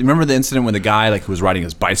remember the incident when the guy who was riding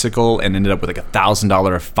his bicycle and ended up with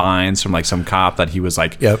 $1,000 fines from some cop that he was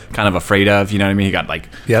kind of afraid of. You know what I mean? He got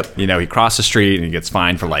he crossed the street and he gets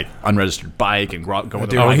fined for unregistered bike and going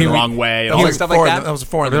the wrong way, and all stuff like that. That was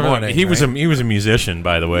 4 a.m. He was a musician,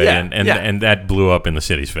 by the way, and that blew up in the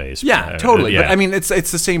city's face. Yeah, totally. But I mean, it's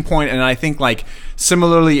the same point, and I think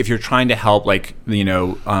similarly, if you're trying to help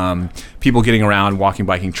people getting around, walking,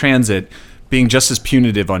 biking, transit, being just as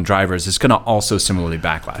punitive on drivers is going to also similarly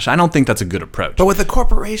backlash. I don't think that's a good approach. But with the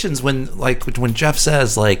corporations, when Jeff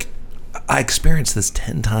says I experienced this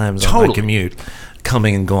 10 times on my commute,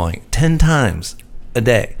 coming and going 10 times a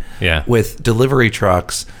day, with delivery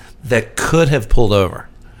trucks that could have pulled over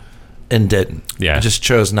and didn't. Yeah, I just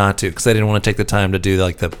chose not to because I didn't want to take the time to do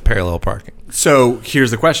the parallel parking. So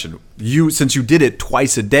here's the question: since you did it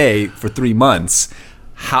twice a day for 3 months,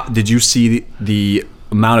 how did you see the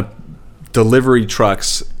amount of delivery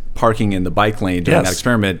trucks parking in the bike lane during Yes. that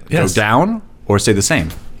experiment Yes. go down or stay the same?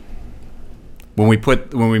 When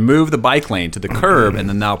we move the bike lane to the curb and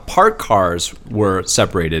then now parked cars were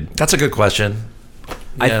separated, That's a good question.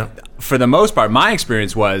 Yeah. for the most part, my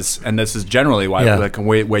experience was, and this is generally why Yeah. like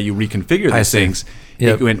where you reconfigure I these see. things,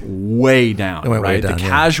 Yep. it went way down. It went way right, down, the yeah.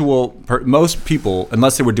 casual most people,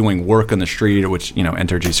 unless they were doing work on the street, which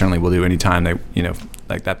Entergy certainly will do anytime they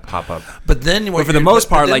like that pop up. But then, for the most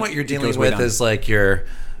part, then like, what you're it dealing goes way with down. is like you're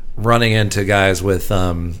running into guys with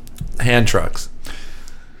hand trucks.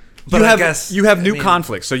 But you have new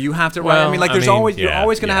conflicts, so you have to. Well, I mean, like I there's mean, always you're yeah,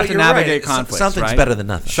 always going to yeah. have But to you're right. navigate conflicts. Something's right? better than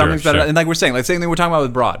nothing. Something's Sure, better, sure. and like we're saying, like same thing we're talking about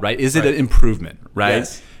with Broad, right? Is it an improvement, right?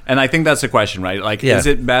 Yes. And I think that's the question, right? Like, Yeah. is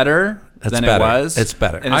it better It's than better. it was? It's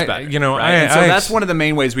better. And it's I- better. you know, right? I- And so I that's ex- one of the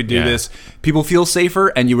main ways we do Yeah. this. People feel safer,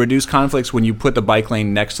 and you reduce conflicts when you put the bike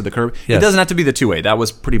lane next to the curb. Yes. It doesn't have to be the two-way. That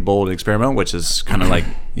was pretty bold and experimental, which is kind of like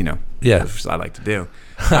Yeah. which I like to do.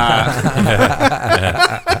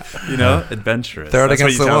 Adventurous. Throw it That's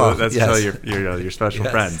against what the you tell- wall. That's Yes. tell your special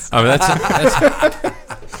Yes. friends. I mean, that's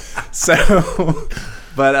So,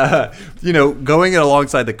 but going it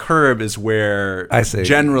alongside the curb is where I see.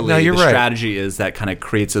 generally No, you're the right. strategy is that kind of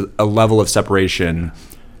creates a level of separation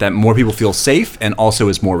that more people feel safe and also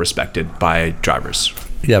is more respected by drivers.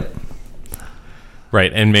 Yep.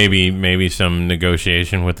 right, and maybe some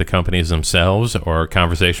negotiation with the companies themselves or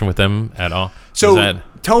conversation with them at all. So Is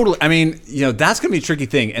that, totally, I mean, that's going to be a tricky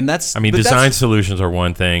thing, and that's. I mean, but design that's- solutions are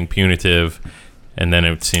one thing, punitive, and then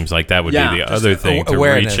it seems like that would Yeah, be the just other thing to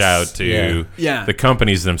awareness. reach out to Yeah. the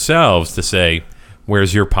companies themselves to say,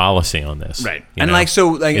 "Where's your policy on this?" Right. You And know? like, so,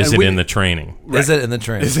 like, is and it we- in the training? Is it in the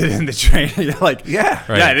train? Is it in the train? You're like, Yeah.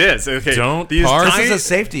 Right. yeah, it is. Okay, Don't these park- tiny, This is a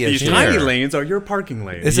safety these issue. tiny Sure. lanes are your parking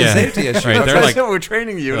lanes. It's Yeah. a safety issue. Right, they're That's like- what we're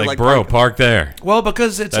training you. Like, like, bro, park there. Well,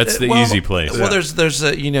 because it's That's the well, easy place. Well, there's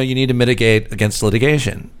a, you need to mitigate against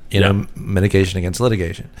litigation. Mitigation against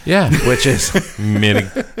litigation. Yeah. Which is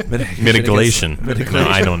Mitigation. against- No,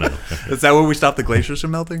 I don't know. Is that where we stop the glaciers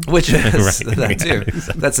from melting? Which is Right. that too.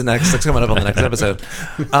 That's the next. That's coming up on the next episode.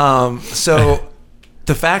 So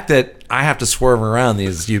the fact that I have to swerve around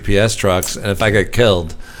these UPS trucks, and if I get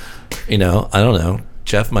killed, I don't know.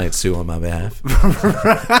 Jeff might sue on my behalf.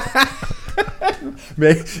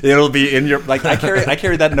 It'll be in your like. I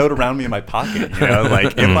carry that note around me in my pocket.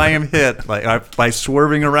 Like if I am hit by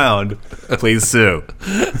swerving around, please sue.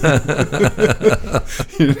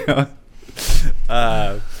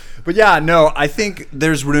 But yeah, no, I think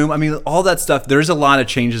there's room. I mean, all that stuff. There's a lot of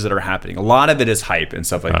changes that are happening. A lot of it is hype and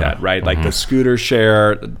stuff like that, right? Like the scooter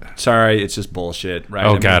share. Sorry, it's just bullshit, right? Oh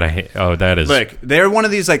I mean, God, I hate. Oh, that is. look, they're one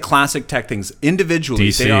of these like classic tech things. Individually,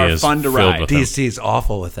 DC they are is fun to filled ride. with them. DC's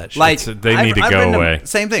awful with that shit. Like They need to go ridden them- away.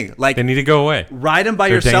 Same thing. Like they need to go away. ride them by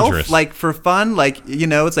They're yourself, dangerous. like for fun. Like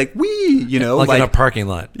it's like wee. like in a parking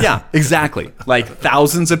lot. Yeah, exactly. Like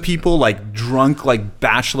thousands of people, like drunk, like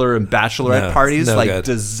bachelor and bachelorette No, parties, no like good.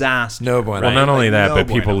 disaster. No bueno. Well, not only Like, that, no but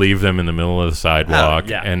people bueno. leave them in the middle of the sidewalk,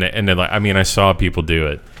 yeah. and then like, I mean, I saw people do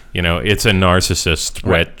it. It's a narcissist's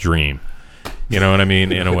wet dream. You know what I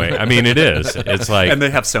mean? In a way, I mean, it is. It's like, And they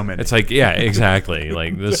have so many. it's like, yeah, exactly.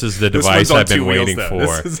 Like this is the This device one's on I've been 2 wheels, waiting though.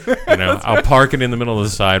 for. This I'll park it in the middle of the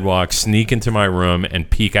sidewalk, sneak into my room, and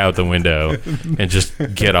peek out the window, and just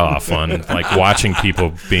get off on like watching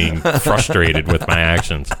people being frustrated with my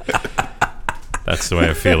actions. That's the way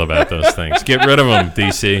I feel about those things. Get rid of them,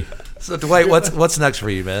 DC. So Dwight, what's next for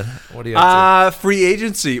you, man? What are you up free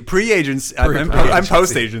agency, pre-agency. I'm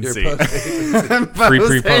post-agency. to?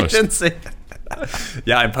 Pre-post.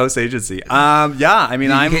 Yeah, I'm post-agency. Yeah, I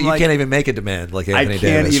mean, I'm You like, can't even make a demand like I Anthony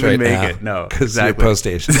can't Davis even right make now. it. No, because exactly. you're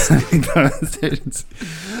post-agency.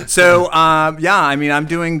 So yeah, I mean, I'm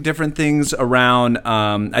doing different things around.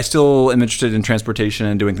 I still am interested in transportation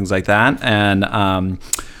and doing things like that, and I'm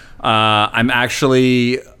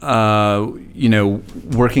actually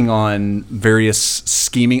working on various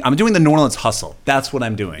scheming. I'm doing the New Orleans hustle. That's what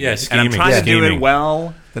I'm doing. Yeah, and I'm scheming, trying to do scheming. it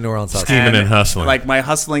well. The New Orleans House. Scheming and hustling. Like my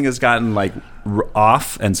hustling has gotten like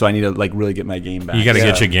off, and so I need to like really get my game back. You got to So-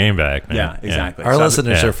 get your game back, man. Yeah, exactly. Our So I've-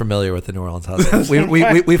 listeners yeah. are familiar with the New Orleans House.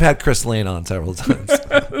 We've had Chris Lane on several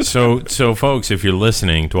times. So folks, if you're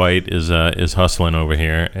listening, Dwight is hustling over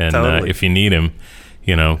here, and Totally. if you need him,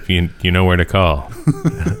 you know where to call.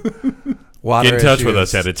 Water Get in touch with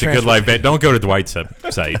issues, us at It's a Good Life. Don't go to Dwight's site.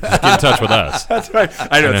 Just get in touch with us. That's right.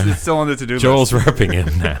 I know it's still on the to-do list. Joel's repping him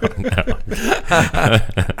now.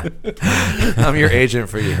 I'm your agent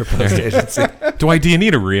for your post agency. Dwight, do you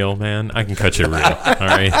need a reel, man? I can cut you a reel. All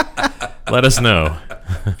right. Let us know.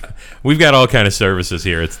 we've got all kind of services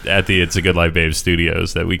here. It's at the It's a Good Life Babe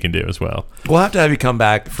Studios that we can do as well. We'll have to have you come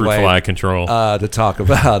back, Fruit Dwight, fly control. to talk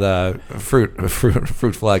about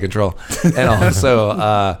fruit fly control, and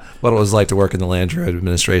also what it was like to work in the land road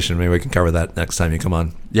administration. Maybe we can cover that next time you come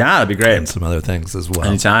on, Yeah, that'd be great. and some other things as well.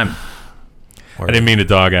 Anytime. I didn't mean to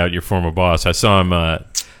dog out your former boss. I saw him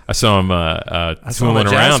tooling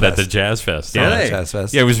around at the Jazz Fest. Yeah, Yeah. Jazz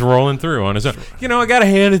Fest. Yeah, he was rolling through on his own. I got to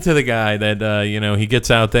hand it to the guy that, he gets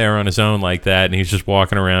out there on his own like that, and he's just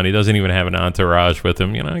walking around. He doesn't even have an entourage with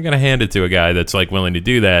him. I got to hand it to a guy that's, like, willing to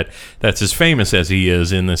do that, that's as famous as he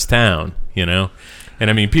is in this town, And,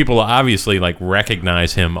 I mean, people obviously, like,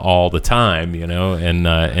 recognize him all the time,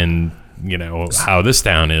 and how this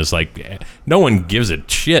town is, like, no one gives a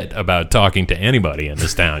shit about talking to anybody in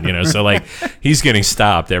this town, so, like, he's getting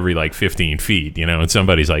stopped every, like, 15 feet, and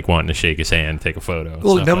somebody's, like, wanting to shake his hand, take a photo.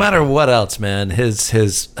 Well, no matter what else, man, his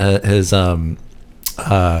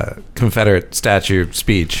Confederate statue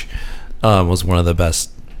speech was one of the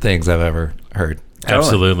best things I've ever heard.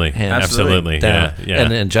 Absolutely. Hands Absolutely. down. Yeah.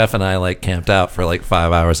 And Jeff and I, like, camped out for like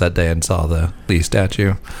 5 hours that day and saw the Lee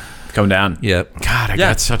statue. Come down. Yep. God, I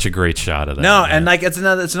got such a great shot of that. No, man. and like it's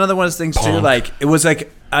another one of those things too. Bonk. Like it was like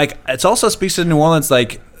it's also speaks to New Orleans.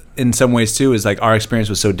 Like in some ways too, is like our experience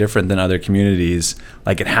was so different than other communities.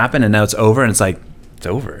 Like it happened and now it's over, and it's like it's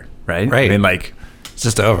over, right? Right. I mean, like It's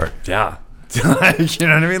just over. yeah, like, you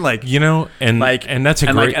know what I mean? Like and that's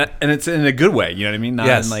a great. and it's in a good way. You know what I mean? Not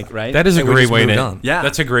Yes. in like right. That is a And we great just way moved to. on. Yeah.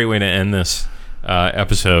 That's a great way to end this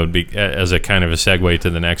episode as a kind of a segue to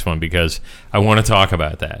the next one, because I want to talk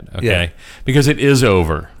about that. Okay, Yeah. because it is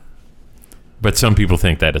over, but some people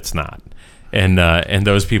think that it's not. And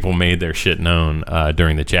those people made their shit known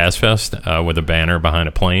during the Jazz Fest with a banner behind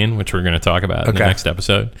a plane, which we're going to talk about in the Okay. next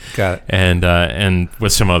episode. Got it. And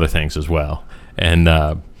with some other things as well. And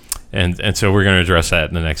so we're going to address that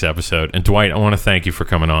in the next episode. And Dwight, I want to thank you for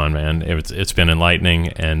coming on, man. It's been enlightening.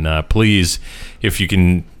 And please, if you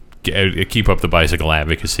can keep up the bicycle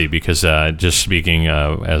advocacy, because just speaking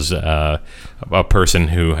as a person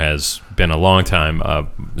who has been a long time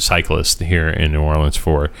cyclist here in New Orleans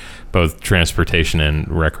for both transportation and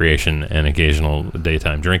recreation and occasional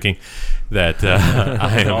daytime drinking, that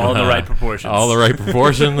I am All the right proportions. all the right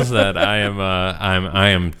proportions. That I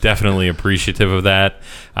am definitely appreciative of that.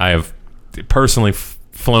 I have personally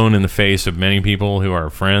flown in the face of many people who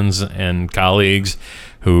are friends and colleagues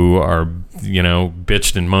who are,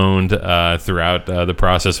 bitched and moaned throughout the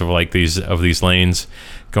process of like these lanes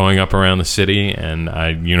going up around the city, and I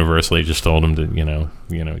universally just told them to,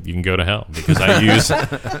 you can go to hell, because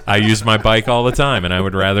I use my bike all the time, and I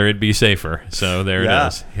would rather it be safer. So there it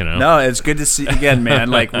is. No, it's good to see you again, man.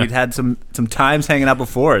 Like we'd had some times hanging out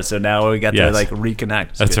before, so now we got to like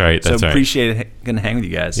reconnect. It's That's good. right. That's so right. appreciate getting to hang with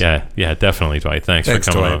you guys. Yeah, definitely, Dwight. Thanks Thanks,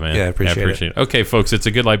 for coming Dwight. on, man. Yeah, I appreciate it. Okay, folks, it's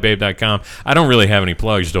agoodlifebabe.com. I don't really have any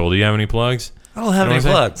plugs, Joel. Do you have any plugs? I don't have You know any what I'm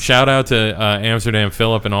saying? plugs. Shout out to Amsterdam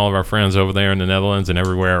Philip and all of our friends over there in the Netherlands and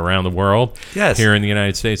everywhere around the world. Yes. Here in the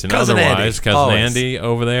United States and Cousin otherwise. Andy, Cousin always. Andy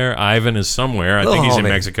over there. Ivan is somewhere. I think Little he's in homie.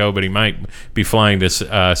 Mexico, but he might be flying to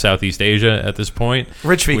Southeast Asia at this point.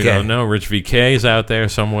 Rich We VK. don't know. Rich VK is out there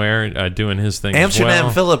somewhere doing his thing Amsterdam as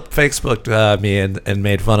well. Philip Facebooked me and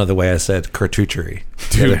made fun of the way I said charcuterie.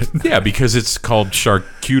 Dude, yeah, because it's called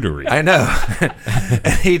charcuterie. I know.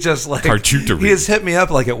 And he just like Charcuterie. He just hit me up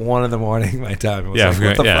like at 1 a.m. my time. It was like,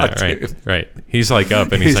 what the fuck, dude? right. He's like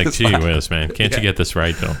up and he's like, just gee like- whiz, man, can't you get this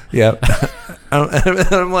right, Joel? Yep.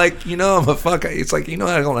 I'm like, I'm a fuck. It's like, I don't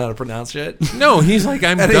know how to pronounce shit. No, he's like,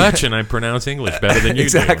 I'm And he- Dutch and I pronounce English better than you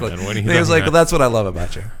Exactly. do. And what are you And he was talking like, well, about? that's what I love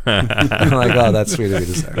about you. I'm like, oh, that's sweet of you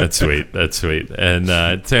to say. That's sweet. That's sweet. And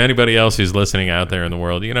to anybody else who's listening out there in the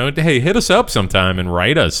world, hey, hit us up sometime and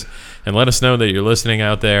write us and let us know that you're listening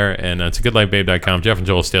out there. And it's agoodlifebabe.com. Jeff and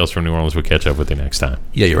Joel Stales from New Orleans. We'll catch up with you next time.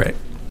 Yeah, you're right.